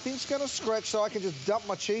know nothing's going to scratch, so I can just dump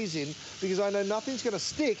my cheese in because I know nothing's going to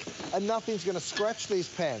stick and nothing's going to scratch these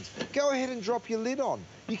pans. Go ahead and drop your lid on.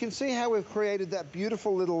 You can see how we've created that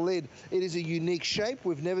beautiful little lid. It is a unique shape.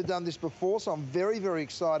 We've never done this before, so I'm very, very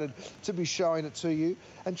excited to be showing it to you.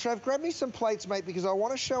 And Trav, grab me some plates, mate, because I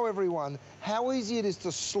want to show everyone how easy it is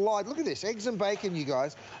to slide. Look at this, eggs and bacon, you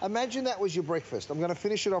guys. Imagine that was your breakfast. I'm going to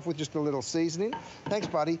finish it off with just a little seasoning. Thanks,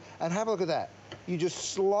 buddy. And have a look at that. You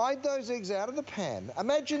just slide those eggs out of the pan.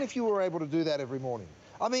 Imagine if you were able to do that every morning.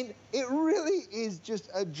 I mean, it really is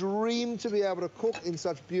just a dream to be able to cook in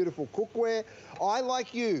such beautiful cookware. I,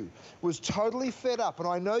 like you, was totally fed up, and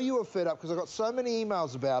I know you were fed up because I got so many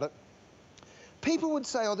emails about it. People would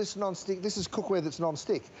say, oh, this is non-stick, this is cookware that's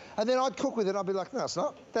non-stick. And then I'd cook with it and I'd be like, no, it's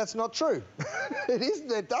not. That's not true.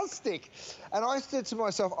 It does stick. And I said to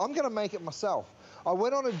myself, I'm going to make it myself. I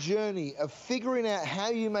went on a journey of figuring out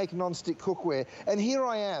how you make non-stick cookware, and here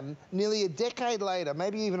I am, nearly a decade later,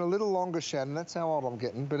 maybe even a little longer, Shannon. That's how old I'm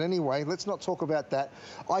getting. But anyway, let's not talk about that.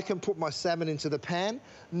 I can put my salmon into the pan.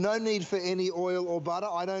 No need for any oil or butter.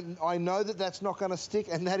 I know that that's not going to stick,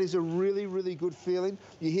 and that is a really, really good feeling.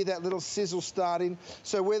 You hear that little sizzle starting.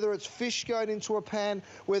 So whether it's fish going into a pan,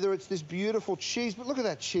 whether it's this beautiful cheese, but look at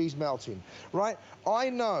that cheese melting, right?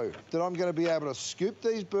 I know that I'm going to be able to scoop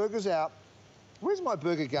these burgers out. Where's my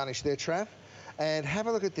burger garnish there, Trav? And have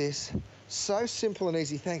a look at this. So simple and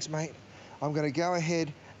easy. Thanks, mate. I'm going to go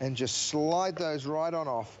ahead and just slide those right on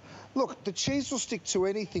off. Look, the cheese will stick to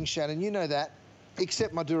anything, Shannon. You know that.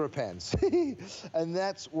 Except my Durapans. And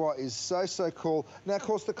that's what is so, so cool. Now, of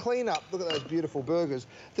course, the cleanup, look at those beautiful burgers.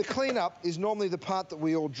 The cleanup is normally the part that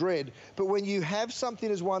we all dread, but when you have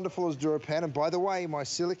something as wonderful as Durapan, and by the way, my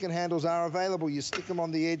silicone handles are available. You stick them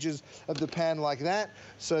on the edges of the pan like that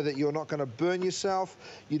so that you're not going to burn yourself.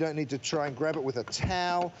 You don't need to try and grab it with a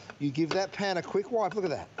towel. You give that pan a quick wipe. Look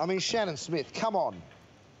at that. I mean, Shannon Smith, come on.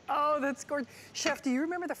 Oh, that's gorgeous. Chef, do you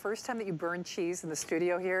remember the first time that you burned cheese in the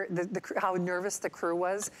studio here? How nervous the crew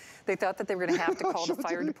was? They thought that they were going to have to call the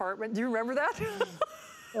fire department. Do you remember that?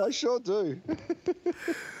 I sure do.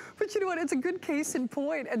 But you know what, it's a good case in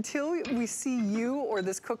point. Until we see you or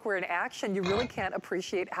this cookware in action, you really can't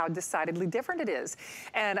appreciate how decidedly different it is.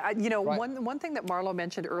 And you know, right. one thing that Marlo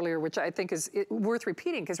mentioned earlier, which I think is worth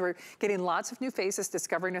repeating, because we're getting lots of new faces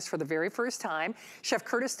discovering us for the very first time. Chef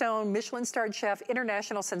Curtis Stone, Michelin-starred chef,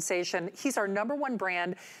 international sensation. He's our #1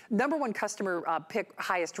 brand, #1 customer pick,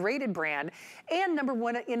 highest rated brand, and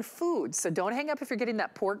 #1 in food. So don't hang up if you're getting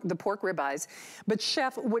that the pork ribeyes. But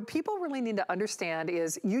Chef, what people really need to understand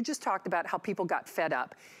is you just talked about how people got fed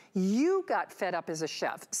up. You got fed up as a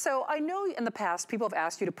chef. So I know in the past people have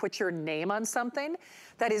asked you to put your name on something.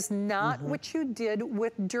 That is not what you did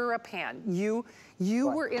with Durapan. You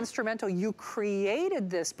were instrumental. You created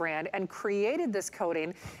this brand and created this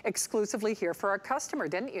coating exclusively here for our customer,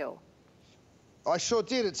 didn't you? I sure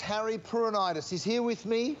did. It's Harry Puranitis. He's here with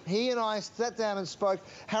me. He and I sat down and spoke.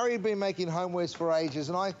 Harry had been making homewares for ages,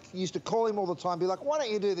 and I used to call him all the time, be like, why don't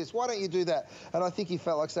you do this? Why don't you do that? And I think he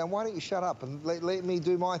felt like saying, why don't you shut up and let me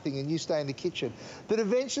do my thing and you stay in the kitchen? But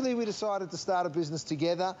eventually we decided to start a business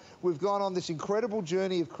together. We've gone on this incredible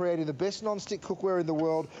journey of creating the best non-stick cookware in the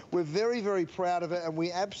world. We're very, very proud of it, and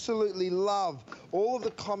we absolutely love all of the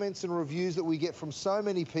comments and reviews that we get from so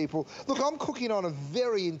many people. Look, I'm cooking on a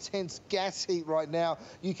very intense gas heat right now.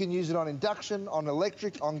 You can use it on induction, on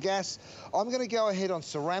electric, on gas. I'm going to go ahead on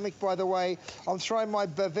ceramic, by the way. I'm throwing my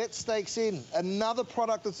bavette steaks in. Another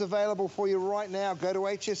product that's available for you right now. Go to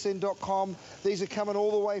hsn.com. These are coming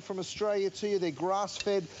all the way from Australia to you. They're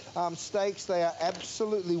grass-fed steaks. They are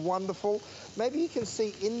absolutely wonderful. Maybe you can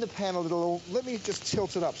see in the pan a little. Let me just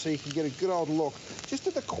tilt it up so you can get a good old look. Just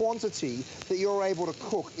at the quantity that you're able to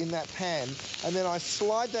cook in that pan. And then I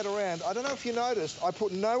slide that around. I don't know if you noticed, I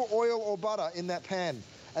put no oil or butter in that pan.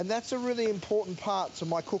 And that's a really important part to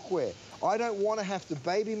my cookware. I don't want to have to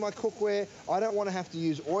baby my cookware. I don't want to have to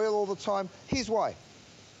use oil all the time. Here's why.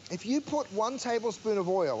 If you put 1 tablespoon of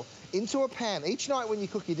oil into a pan each night when you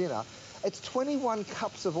cook your dinner, it's 21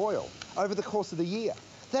 cups of oil over the course of the year.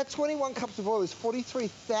 That 21 cups of oil is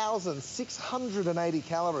 43,680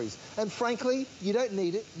 calories. And frankly, you don't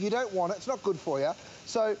need it. You don't want it. It's not good for you.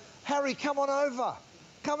 So, Harry, come on over.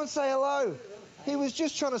 Come and say hello. He was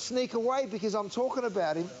just trying to sneak away because I'm talking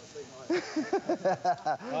about him.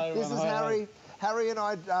 This is Harry. Harry and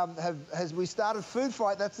I we started Food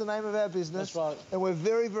Fight. That's the name of our business. That's right. And we're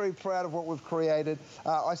very, very proud of what we've created.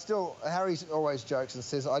 Harry always jokes and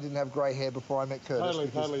says, I didn't have grey hair before I met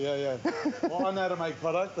Curtis. Totally, yeah. Well, I know how to make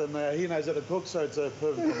product, and he knows how to cook, so it's a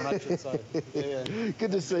perfect combination. So, yeah.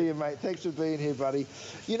 Good to see you, mate. Thanks for being here, buddy.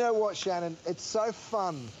 You know what, Shannon? It's so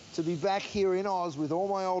fun to be back here in Oz with all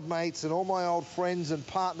my old mates and all my old friends and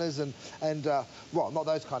partners and well, not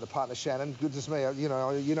those kind of partners, Shannon. Goodness me, you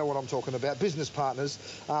know what I'm talking about, business partners.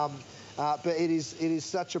 But it is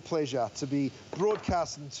such a pleasure to be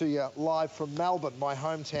broadcasting to you live from Melbourne, my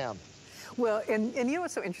hometown. Well, and you know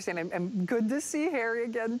what's so interesting, and good to see Harry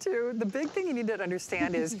again, too. The big thing you need to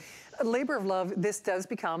understand is a labor of love, this does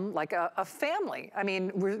become like a family. I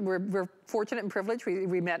mean, we're fortunate and privileged.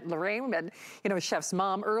 We met Lorraine, we met, Chef's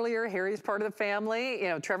mom earlier. Harry's part of the family.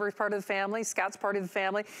 Trevor's part of the family. Scott's part of the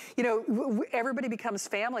family. Everybody becomes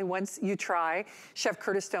family once you try Chef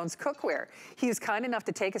Curtis Stone's cookware. He is kind enough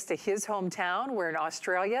to take us to his hometown. We're in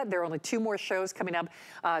Australia. There are only 2 more shows coming up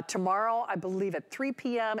tomorrow, I believe at 3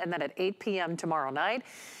 p.m. and then at 8 p.m. tomorrow night.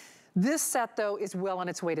 This set, though, is well on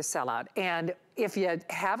its way to sell out. And if you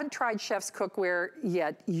haven't tried Chef's cookware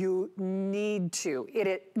yet, you need to.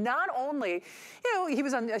 It not only, he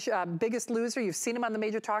was on Biggest Loser. You've seen him on the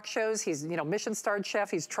major talk shows. He's, Michelin-starred chef.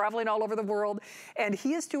 He's traveling all over the world. And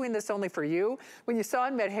he is doing this only for you. When you saw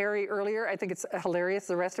him met Harry earlier, I think it's hilarious.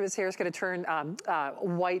 The rest of his hair is going to turn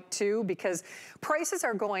white, too, because prices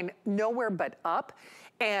are going nowhere but up.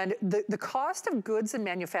 And the cost of goods and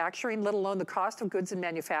manufacturing, let alone the cost of goods and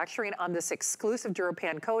manufacturing on this exclusive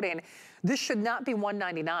DuraPan coating, this should not be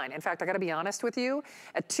 $199. In fact, I gotta be honest with you,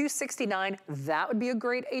 at $269, that would be a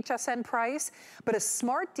great HSN price, but a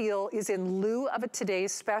smart deal is in lieu of a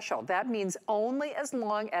today's special. That means only as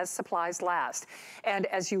long as supplies last. And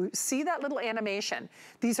as you see that little animation,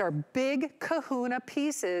 these are big kahuna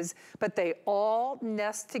pieces, but they all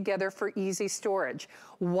nest together for easy storage.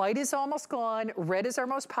 White is almost gone. Red is our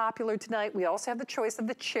most popular tonight. We also have the choice of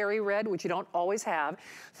the cherry red, which you don't always have.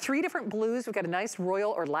 3 different blues. We've got a nice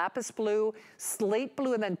royal or lapis blue, slate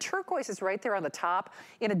blue, and then turquoise is right there on the top,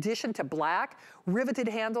 in addition to black. Riveted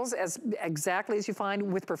handles, exactly as you find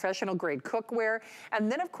with professional grade cookware.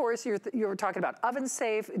 And then, of course, you're talking about oven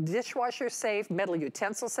safe, dishwasher safe, metal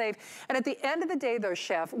utensil safe. And at the end of the day, though,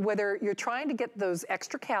 Chef, whether you're trying to get those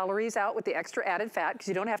extra calories out with the extra added fat, because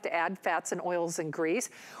you don't have to add fats and oils and grease,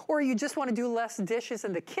 or you just want to do less dishes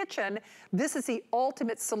in the kitchen, this is the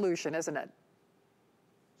ultimate solution, isn't it?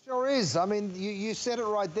 Sure is. I mean, you said it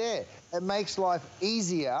right there. It makes life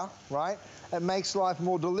easier, right? It makes life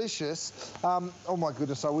more delicious. Oh my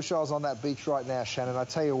goodness, I wish I was on that beach right now, Shannon. I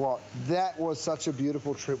tell you what, that was such a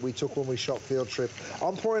beautiful trip we took when we shot Field Trip.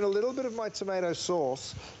 I'm pouring a little bit of my tomato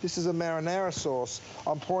sauce. This is a marinara sauce.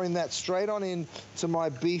 I'm pouring that straight on in to my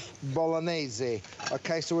beef bolognese.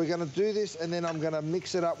 Okay, so we're gonna do this and then I'm gonna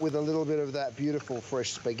mix it up with a little bit of that beautiful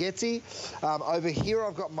fresh spaghetti. Over here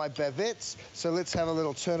I've got my bavettes, so let's have a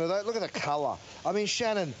little turn of that. Look at the color. I mean,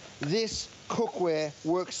 Shannon, this cookware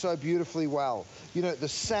works so beautifully well. The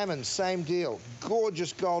salmon, same deal.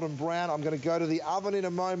 Gorgeous golden brown. I'm going to go to the oven in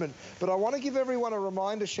a moment. But I want to give everyone a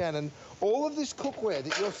reminder, Shannon, all of this cookware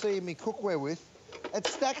that you're seeing me cookware with, it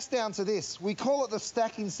stacks down to this. We call it the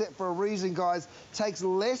stacking set for a reason, guys. Takes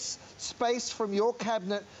less space from your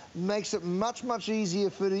cabinet, makes it much, much easier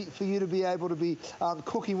for you to be able to be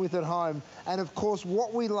cooking with at home. And of course,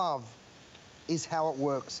 what we love is how it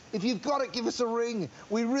works. If you've got it, give us a ring.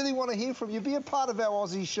 We really want to hear from you. Be a part of our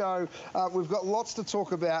Aussie show. We've got lots to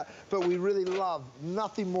talk about, but we really love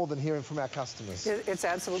nothing more than hearing from our customers. It's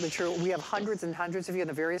absolutely true. We have hundreds and hundreds of you in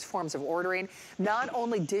the various forms of ordering. Not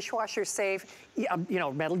only dishwasher safe,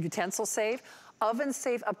 metal utensil safe, oven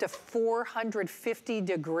safe up to 450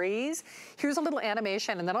 degrees. Here's a little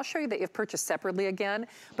animation, and then I'll show you that you've purchased separately again.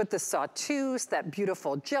 But the sauteuse, that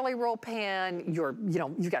beautiful jelly roll pan,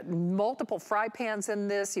 you've got multiple fry pans in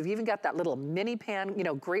this. You've even got that little mini pan,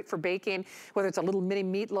 great for baking, whether it's a little mini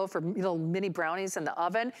meatloaf or little mini brownies in the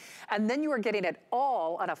oven. And then you are getting it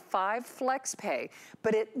all on a 5 flex pay.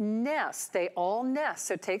 But it nests, they all nest,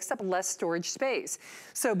 so it takes up less storage space.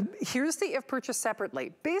 So here's the if purchased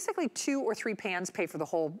separately. Basically 2 or 3 pans pay for the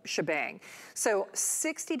whole shebang. So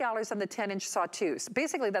 $60 on the 10-inch sauteuse.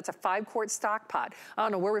 Basically, that's a 5-quart stock pot. I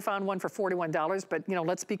don't know where we found one for $41, but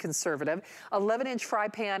let's be conservative. 11-inch fry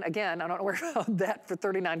pan, again, I don't know where we found that for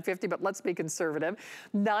 $39.50, but let's be conservative.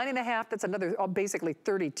 9.5, that's another, basically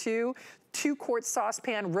 $32. 2-quart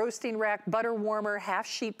saucepan, roasting rack, butter warmer, half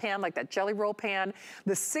sheet pan like that jelly roll pan,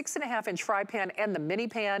 the 6.5-inch fry pan and the mini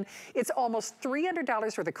pan. It's almost $300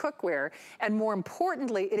 worth of cookware, and more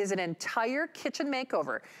importantly, it is an entire kitchen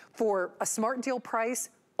makeover for a smart deal price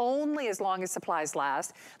only as long as supplies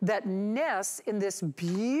last, that nests in this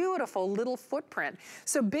beautiful little footprint.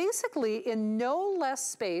 So basically, in no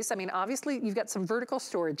less space, I mean, obviously you've got some vertical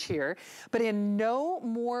storage here, but in no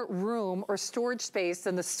more room or storage space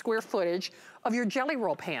than the square footage of your jelly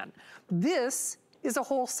roll pan. This is a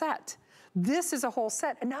whole set. This is a whole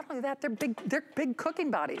set, and not only that, they're big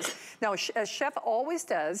cooking bodies. Now, as Chef always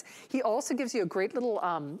does, he also gives you a great little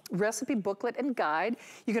recipe booklet and guide.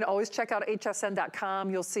 You can always check out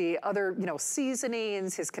hsn.com. You'll see other,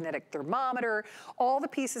 seasonings, his kinetic thermometer, all the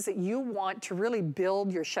pieces that you want to really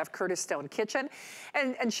build your Chef Curtis Stone kitchen.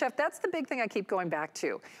 And Chef, that's the big thing I keep going back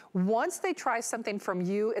to. Once they try something from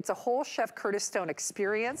you, it's a whole Chef Curtis Stone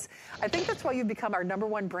experience. I think that's why you've become our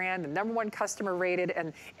 #1 brand, and #1 customer rated,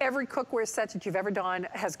 and every cookware set that you've ever done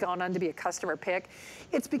has gone on to be a customer pick.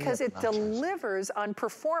 It's because it delivers on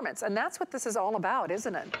performance, and that's what this is all about,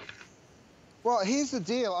 isn't it? Well, here's the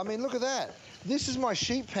deal. I mean, look at that. This is my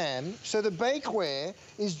sheet pan, so the bakeware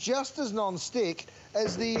is just as non-stick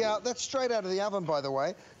as the, that's straight out of the oven, by the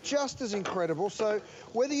way, just as incredible. So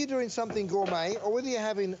whether you're doing something gourmet or whether you're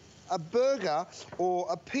having a burger or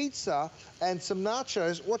a pizza and some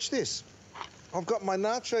nachos, watch this. I've got my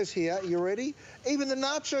nachos here. You ready? Even the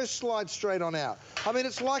nachos slide straight on out. I mean,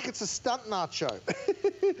 it's like it's a stunt nacho.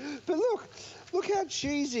 But look how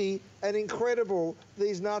cheesy and incredible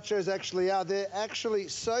these nachos actually are. They're actually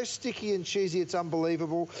so sticky and cheesy, it's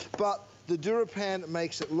unbelievable. But the DuraPan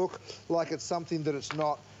makes it look like it's something that it's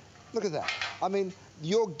not. Look at that. I mean,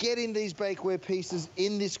 you're getting these bakeware pieces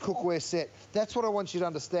in this cookware set. That's what I want you to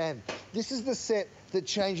understand. This is the set that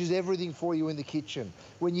changes everything for you in the kitchen.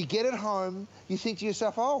 When you get it home, you think to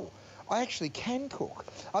yourself, oh, I actually can cook.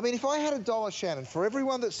 I mean, if I had $1, Shannon, for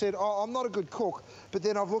everyone that said, oh, I'm not a good cook, but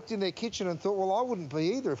then I've looked in their kitchen and thought, well, I wouldn't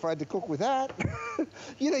be either if I had to cook with that.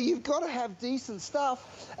 You've got to have decent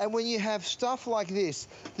stuff. And when you have stuff like this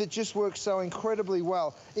that just works so incredibly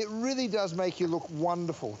well, it really does make you look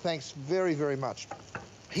wonderful. Thanks very, very much.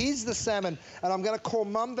 Here's the salmon, and I'm going to call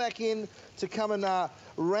Mum back in to come and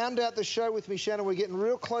round out the show with me, Shannon. We're getting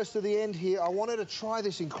real close to the end here. I wanted to try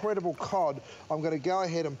this incredible cod. I'm going to go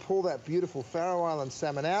ahead and pull that beautiful Faroe Island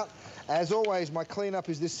salmon out. As always, my cleanup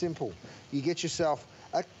is this simple. You get yourself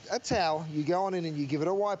a towel, you go on in and you give it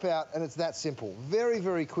a wipe out, and it's that simple. Very,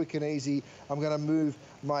 very quick and easy. I'm going to move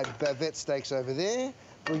my bavette steaks over there,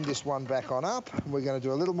 bring this one back on up. We're going to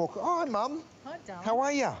do a little more. Oh, hi, Mum. Hi, darling. How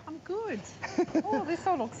are you? I'm good. Oh, this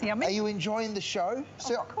all looks yummy. Are you enjoying the show?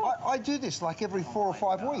 So I do this like every 4 or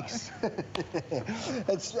 5 weeks.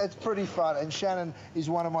 It's pretty fun. And Shannon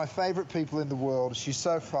is one of my favourite people in the world. She's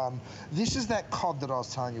so fun. This is that cod that I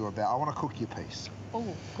was telling you about. I want to cook your piece. Oh,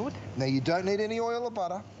 good. Now, you don't need any oil or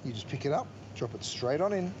butter. You just pick it up, drop it straight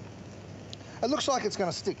on in. It looks like it's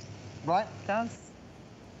going to stick, right? It does,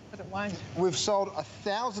 but it won't. We've sold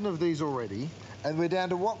 1,000 of these already. And we're down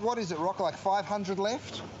to, what is it, Rock, like 500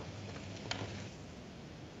 left?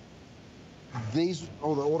 These,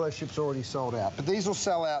 all the auto ships already sold out. But these will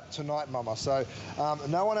sell out tonight, Mama. So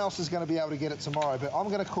no one else is going to be able to get it tomorrow, but I'm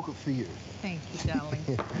going to cook it for you. Thank you, darling.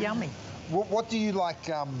 Yummy. What do you like,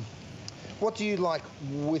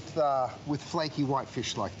 with flaky white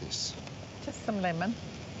fish like this? Just some lemon.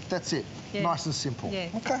 That's it. Yeah. Nice and simple. Yeah.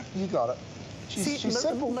 Okay, you got it. She's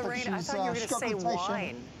simple, Lorraine, but I thought you were going to say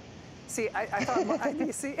wine. See, I thought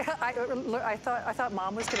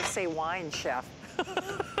Mom was going to say wine, Chef.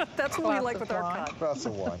 That's what we like with our cod. Lots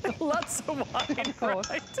of wine. Lots of wine, of course.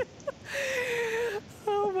 Right?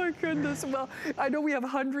 Oh my goodness. Well, I know we have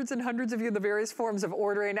hundreds and hundreds of you in the various forms of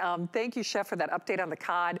ordering. Thank you, Chef, for that update on the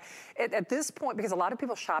cod. At this point, because a lot of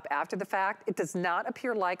people shop after the fact, it does not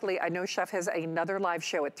appear likely. I know Chef has another live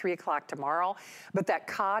show at 3 o'clock tomorrow, but that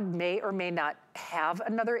cod may or may not have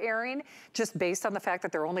another airing, just based on the fact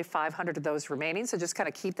that there are only 500 of those remaining. So just kind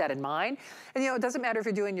of keep that in mind. And it doesn't matter if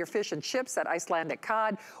you're doing your fish and chips, that Icelandic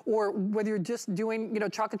cod, or whether you're just doing,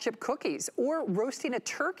 chocolate chip cookies or roasting a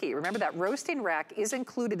turkey. Remember that roasting rack is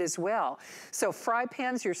included as well. So fry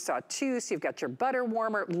pans, your sauteuse, you've got your butter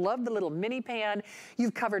warmer, love the little mini pan.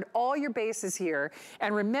 You've covered all your bases here.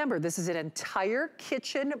 And remember, this is an entire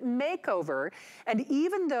kitchen makeover. And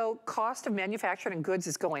even though cost of manufacturing goods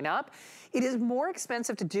is going up, it is more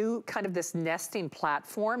expensive to do kind of this nesting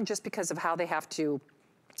platform just because of how they have to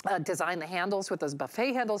design the handles with those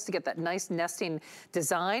buffet handles to get that nice nesting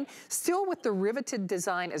design. Still with the riveted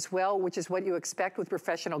design as well, which is what you expect with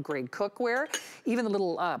professional grade cookware. Even the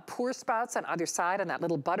little pour spouts on either side on that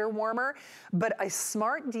little butter warmer. But a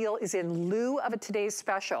smart deal is in lieu of a today's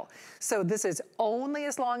special. So this is only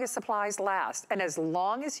as long as supplies last. And as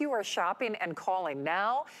long as you are shopping and calling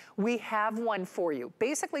now, we have one for you.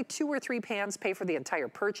 Basically 2 or 3 pans pay for the entire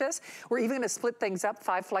purchase. We're even gonna split things up,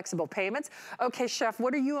 5 flexible payments. Okay, Chef,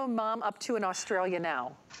 what are you and Mom up to in Australia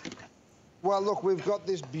now? Well, look, we've got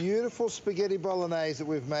this beautiful spaghetti bolognese that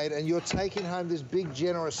we've made, and you're taking home this big,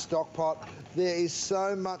 generous stock pot. There is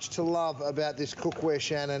so much to love about this cookware,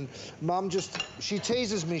 Shannon. Mum she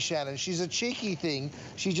teases me, Shannon. She's a cheeky thing.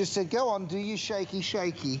 She just said, go on, do your shaky,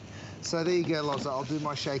 shaky. So there you go, Loza. I'll do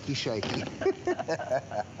my shaky, shaky.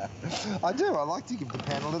 I do. I like to give the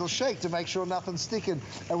pan a little shake to make sure nothing's sticking.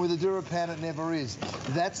 And with a DuraPan, it never is.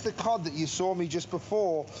 That's the cod that you saw me just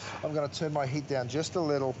before. I'm going to turn my heat down just a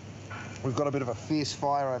little. We've got a bit of a fierce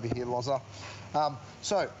fire over here, Loza.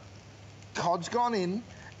 So, cod's gone in.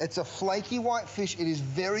 It's a flaky white fish. It is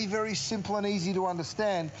very, very simple and easy to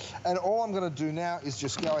understand. And all I'm going to do now is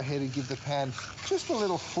just go ahead and give the pan just a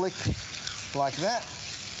little flick like that.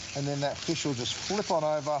 And then that fish will just flip on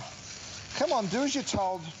over. Come on, do as you're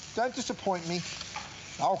told. Don't disappoint me.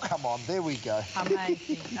 Oh, come on. There we go.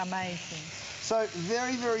 Amazing, amazing. So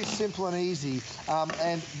very, very simple and easy.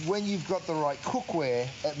 And when you've got the right cookware,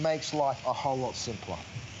 it makes life a whole lot simpler.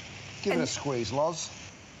 Give it a squeeze, Loz.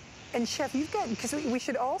 And Chef, you've got, because we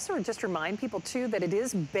should also just remind people too that it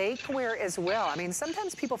is bakeware as well. I mean,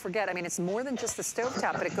 sometimes people forget, I mean, it's more than just the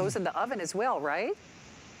stovetop, but it goes in the oven as well, right?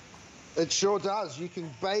 It sure does. You can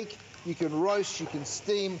bake, you can roast, you can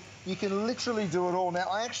steam, you can literally do it all. Now,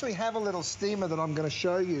 I actually have a little steamer that I'm going to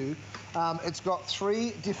show you. It's got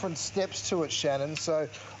 3 different steps to it, Shannon, so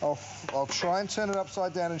I'll try and turn it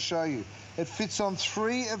upside down and show you. It fits on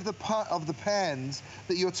 3 of the pans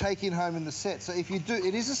that you're taking home in the set. So if you do,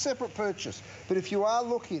 it is a separate purchase, but if you are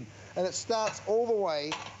looking, and it starts all the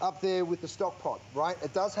way up there with the stock pot, right?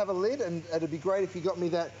 It does have a lid, and it'd be great if you got me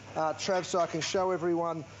that, Trav, so I can show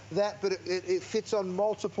everyone that, but it fits on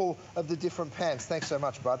multiple of the different pans. Thanks so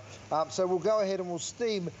much, bud. So we'll go ahead and we'll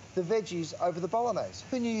steam the veggies over the bolognese.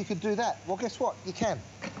 Who knew you could do that? Well, guess what? You can.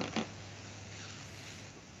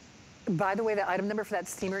 By the way, the item number for that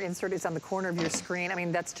steamer insert is on the corner of your screen. I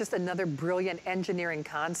mean, that's just another brilliant engineering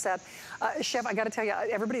concept. Chef, I got to tell you,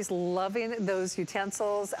 everybody's loving those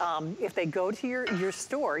utensils. If they go to your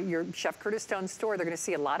store, your Chef Curtis Stone store, they're going to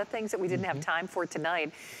see a lot of things that we didn't have time for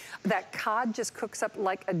tonight. That cod just cooks up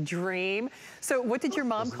like a dream. So what did your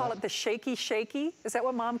mom call it? The shaky shaky? Is that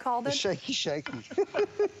what Mom called it? The shaky shaky.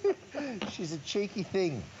 She's a cheeky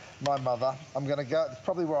thing, my mother. I'm going to go, it's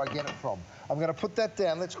probably where I get it from. I'm going to put that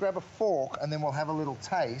down. Let's grab a fork and then we'll have a little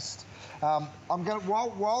taste. I'm going to,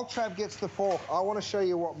 while Trav gets the fork, I want to show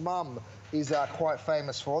you what Mum is quite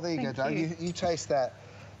famous for. There you go, Doug. You taste that.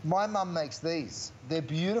 My mum makes these. They're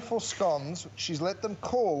beautiful scones. She's let them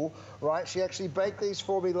cool, right? She actually baked these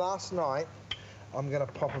for me last night. I'm going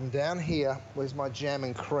to pop them down here. Where's my jam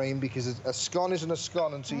and cream? Because a scone isn't a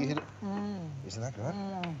scone until you hit it. Isn't that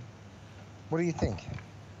good? What do you think?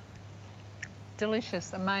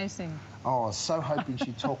 Delicious, amazing. Oh, I was so hoping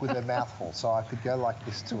she'd talk with her mouth full so I could go like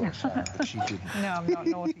this to her, Shannon, but she didn't. No, I'm not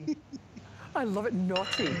naughty. I love it,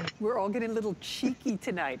 naughty. We're all getting a little cheeky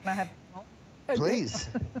tonight. Please.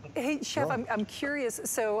 Hey, Chef, sure. I'm curious.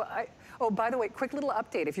 So, oh, by the way, quick little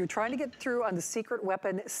update. If you're trying to get through on the Secret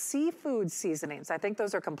Weapon seafood seasonings, I think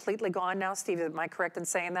those are completely gone now. Steve, am I correct in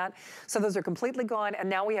saying that? So those are completely gone, and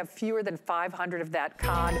now we have fewer than 500 of that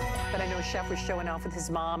cod that I know Chef was showing off with his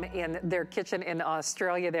mom in their kitchen in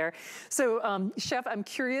Australia there. So, Chef, I'm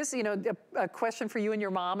curious, you know, a question for you and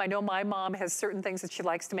your mom. I know my mom has certain things that she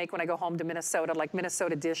likes to make when I go home to Minnesota, like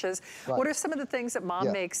Minnesota dishes. Right. What are some of the things that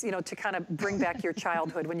Mom makes, you know, to kind of bring back your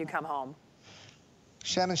childhood when you come home?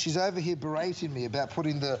 Shannon, she's over here berating me about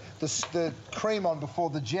putting the cream on before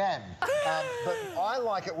the jam. But I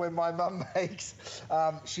like it when my mum makes,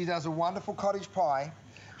 she does a wonderful cottage pie.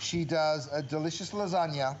 She does a delicious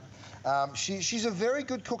lasagna. She's a very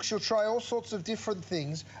good cook. She'll try all sorts of different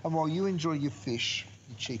things. And while you enjoy your fish,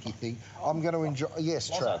 you cheeky thing, I'm going to enjoy... Yes,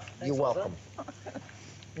 Trav, you're welcome.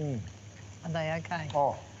 Are they okay?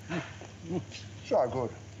 Oh, so good.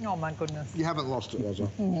 Oh, my goodness. You haven't lost it, Rosa.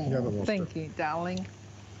 You haven't lost it. Thank you, darling.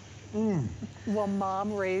 Well,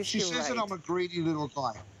 Mom raised you right. She says that I'm a greedy little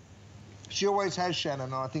guy. She always has, Shannon,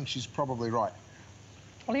 and I think she's probably right.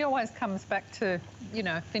 Well, he always comes back to, you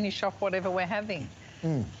know, finish off whatever we're having.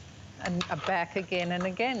 And back again and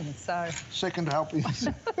again, so... Second helpings.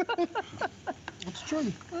 It's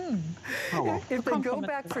true. Oh, well. If they go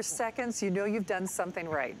back for seconds, you know you've done something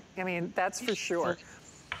right. I mean, that's for sure.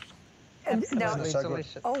 And now, So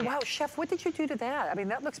delicious. oh, wow, Chef, what did you do to that? I mean,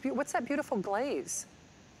 that looks beautiful. What's that beautiful glaze?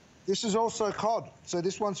 This is also cod. So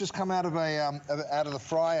this one's just come out of the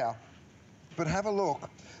fryer. But have a look.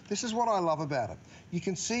 This is what I love about it. You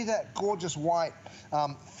can see that gorgeous white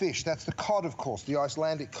fish. That's the cod, of course, the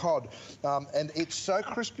Icelandic cod. And it's so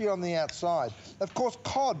crispy on the outside. Of course,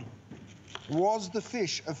 cod was the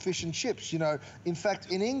fish of fish and chips. You know, in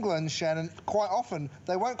fact, in England, Shannon, quite often,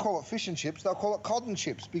 they won't call it fish and chips, they'll call it cod and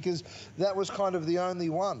chips because that was kind of the only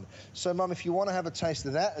one. So, Mum, if you want to have a taste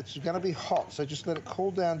of that, it's going to be hot, so just let it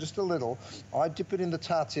cool down just a little. I dip it in the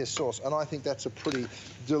tartare sauce, and I think that's a pretty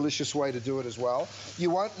delicious way to do it as well. You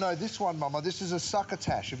won't know this one, Mama. This is a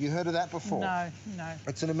succotash. Have you heard of that before? No, no.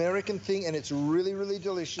 It's an American thing, and it's really, really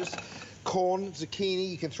delicious. Corn,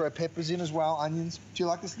 zucchini, you can throw peppers in as well, onions. Do you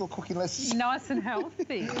like this little cooking lesson? Nice and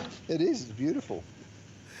healthy. It is, it's beautiful.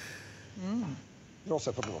 You can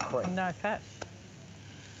also put a little cream. No fat.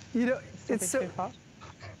 You know, it's so... Too hot.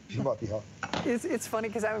 You might be hot. It's funny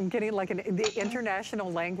because I'm getting like the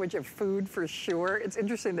international language of food for sure. It's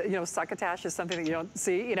interesting that, you know, succotash is something that you don't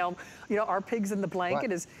see. You know, our pigs in the blanket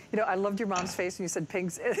Right. is, you know, I loved your mom's face when you said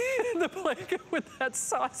pigs in the blanket with that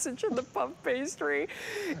sausage and the puff pastry.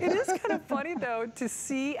 It is kind of funny though to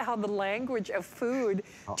see how the language of food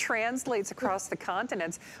translates across the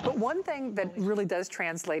continents. But one thing that really does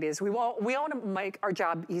translate is we want to make our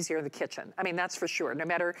job easier in the kitchen. I mean, that's for sure. No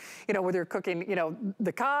matter, you know, whether you're cooking, you know,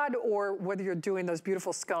 the cod or whether you're doing those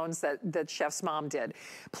beautiful scones that Chef's mom did.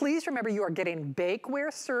 Please remember you are getting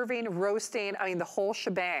bakeware, serving, roasting, I mean the whole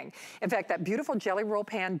shebang. In fact, that beautiful jelly roll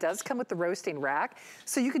pan does come with the roasting rack.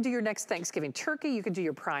 So you could do your next Thanksgiving turkey, you could do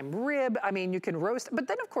your prime rib, I mean you can roast, but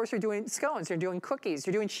then of course you're doing scones, you're doing cookies,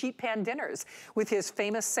 you're doing sheet pan dinners with his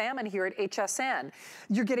famous salmon here at HSN.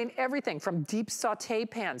 You're getting everything from deep saute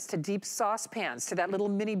pans to deep sauce pans to that little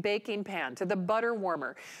mini baking pan to the butter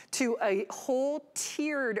warmer to a whole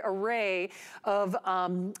tiered array of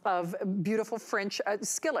beautiful French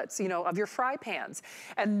skillets, you know, of your fry pans.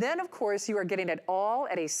 And then, of course, you are getting it all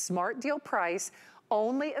at a smart deal price,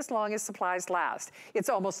 only as long as supplies last. It's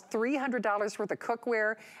almost $300 worth of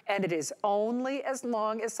cookware, and it is only as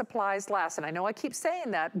long as supplies last. And I know I keep saying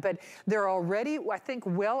that, but there are already, I think,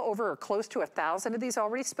 well over or close to 1,000 of these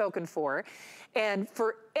already spoken for. And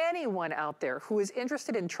for anyone out there who is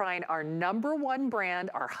interested in trying our #1 brand,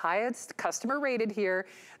 our highest customer rated here,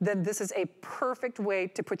 then this is a perfect way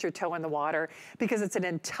to put your toe in the water because it's an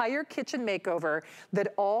entire kitchen makeover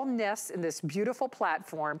that all nests in this beautiful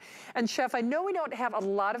platform. And Chef, I know we don't have a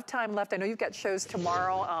lot of time left. I know you've got shows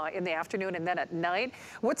tomorrow in the afternoon and then at night.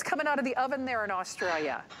 What's coming out of the oven there in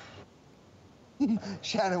Australia?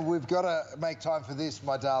 Shannon, we've got to make time for this,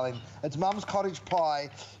 my darling. It's Mum's cottage pie.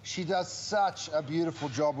 She does such a beautiful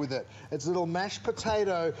job with it. It's little mashed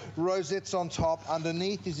potato rosettes on top.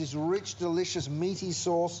 Underneath is this rich, delicious, meaty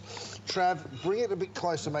sauce. Trav, bring it a bit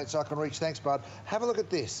closer, mate, so I can reach. Thanks, bud. Have a look at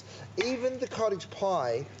this. Even the cottage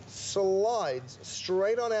pie slides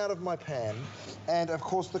straight on out of my pan. And, of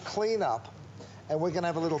course, the cleanup. And we're going to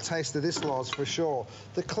have a little taste of this, Loz, for sure.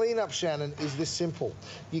 The cleanup, Shannon, is this simple.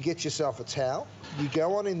 You get yourself a towel, you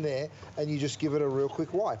go on in there, and you just give it a real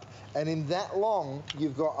quick wipe. And in that long,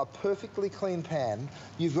 you've got a perfectly clean pan.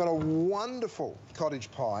 You've got a wonderful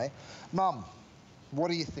cottage pie. Mum, what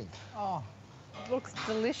do you think? Oh, looks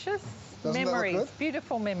delicious. Doesn't that look Memories, good?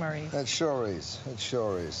 beautiful memories. It sure is. It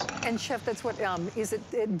sure is. And Chef, that's what, is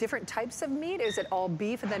it different types of meat? Is it all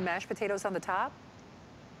beef and then mashed potatoes on the top?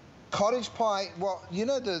 Cottage pie, well, you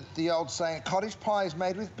know the old saying, cottage pie is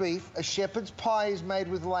made with beef, a shepherd's pie is made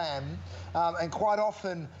with lamb, and quite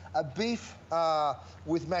often a beef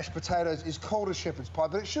with mashed potatoes is called a shepherd's pie,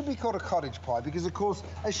 but it should be called a cottage pie because, of course,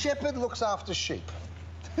 a shepherd looks after sheep.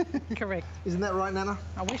 Correct. Isn't that right, Nana?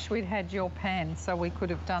 I wish we'd had your pan so we could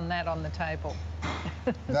have done that on the table.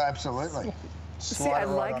 No, absolutely. See, I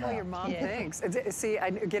like how your mom thinks. See,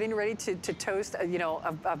 I'm getting ready to toast, you know,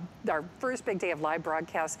 our first big day of live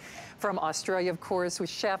broadcast from Australia, of course, with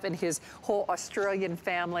Chef and his whole Australian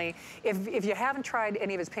family. If you haven't tried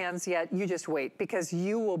any of his pans yet, you just wait because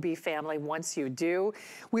you will be family once you do.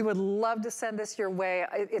 We would love to send this your way.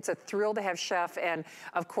 It's a thrill to have Chef and,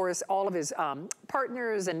 of course, all of his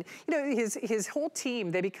partners and, you know, his whole team.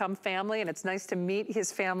 They become family, and it's nice to meet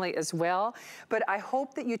his family as well. But I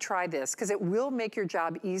hope that you try this because it will make your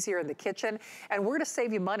job easier in the kitchen, and we're going to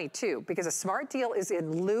save you money too because a smart deal is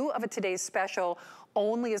in lieu of a today's special,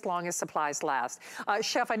 only as long as supplies last.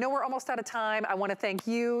 Chef, I know we're almost out of time. I want to thank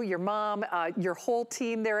you, your mom, your whole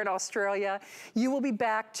team there in Australia. You will be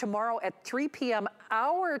back tomorrow at 3 p.m.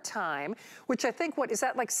 our time, which I think, what is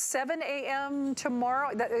that, like 7 a.m. tomorrow?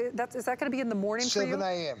 Is that going to be in the morning for you? 7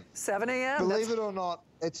 a.m. 7 a.m. Believe it or not,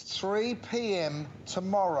 it's 3 p.m.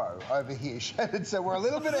 tomorrow over here, Shannon. So we're a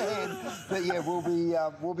little bit ahead, but yeah,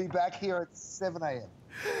 we'll be back here at 7 a.m.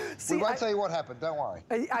 See, we won't tell you what happened, don't worry.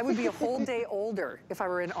 I would be a whole day older if I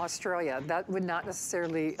were in Australia. That would not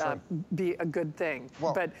necessarily be a good thing.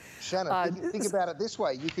 Well, but Shannon, think about it this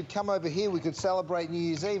way. You could come over here, we could celebrate New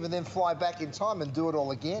Year's Eve and then fly back in time and do it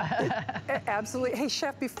all again. Absolutely. Hey,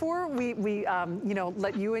 Chef, before we you know,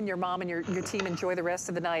 let you and your mom and your team enjoy the rest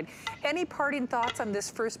of the night, any parting thoughts on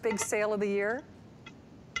this first big sale of the year?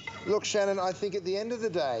 Look, Shannon, I think at the end of the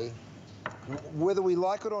day, whether we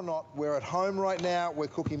like it or not, we're at home right now. We're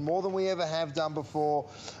cooking more than we ever have done before.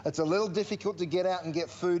 It's a little difficult to get out and get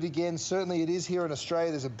food again. Certainly it is here in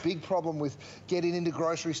Australia. There's a big problem with getting into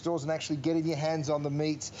grocery stores and actually getting your hands on the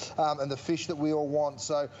meats and the fish that we all want.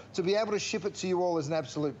 So to be able to ship it to you all is an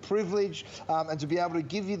absolute privilege. And to be able to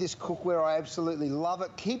give you this cookware, I absolutely love it.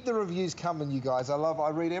 Keep the reviews coming, you guys. I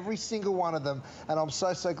read every single one of them. And I'm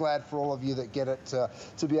so glad for all of you that get it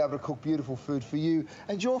to be able to cook beautiful food for you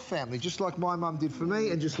and your family, just like my mum did for me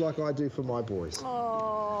and just like I do for my boys.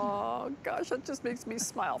 Oh, gosh, that just makes me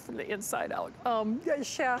smile from the inside out.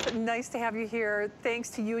 Chef, nice to have you here. Thanks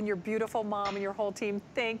to you and your beautiful mom and your whole team.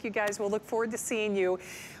 Thank you, guys. We'll look forward to seeing you.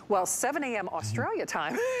 Well, 7 a.m. Australia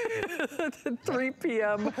time, 3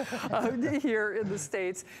 p.m. Here in the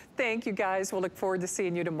States. Thank you, guys. We'll look forward to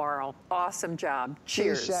seeing you tomorrow. Awesome job.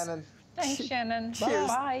 Cheers. Cheers, Shannon. Thanks, Shannon. Cheers.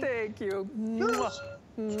 Bye. Thank you. Mwah.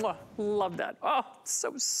 Mwah. Love that. Oh,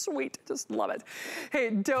 so sweet. Just love it. Hey,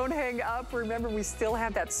 don't hang up. Remember, we still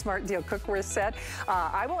have that Smart Deal cookware set.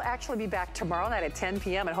 I will actually be back tomorrow night at 10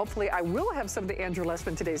 p.m. and hopefully I will have some of the Andrew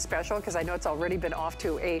Lessman Today's Special because I know it's already been off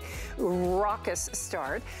to a raucous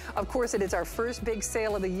start. Of course, it is our first big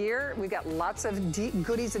sale of the year. We've got lots of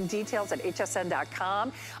goodies and details at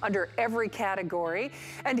hsn.com under every category.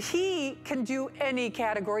 And he can do any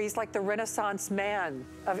category. He's like the Renaissance man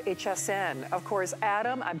of HSN. Of course,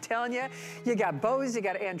 Adam, I'm telling you, you got Bose, you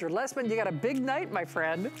got Andrew Lessman, you got a big night, my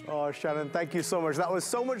friend. Oh, Shannon, thank you so much. That was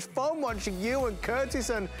so much fun watching you and Curtis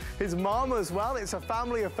and his mom as well. It's a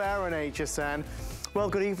family affair on HSN. Well,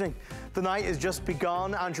 good evening. The night has just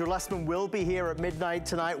begun. Andrew Lessman will be here at midnight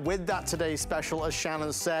tonight with that Today's Special, as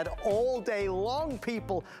Shannon said. All day long,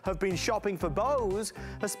 people have been shopping for Bose,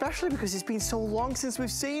 especially because it's been so long since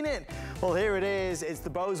we've seen it. Well, here it is. It's the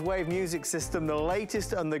Bose Wave music system, the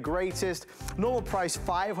latest and the greatest. Normal price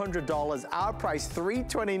 $500, our price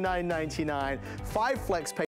 $329.99. 5 flex pay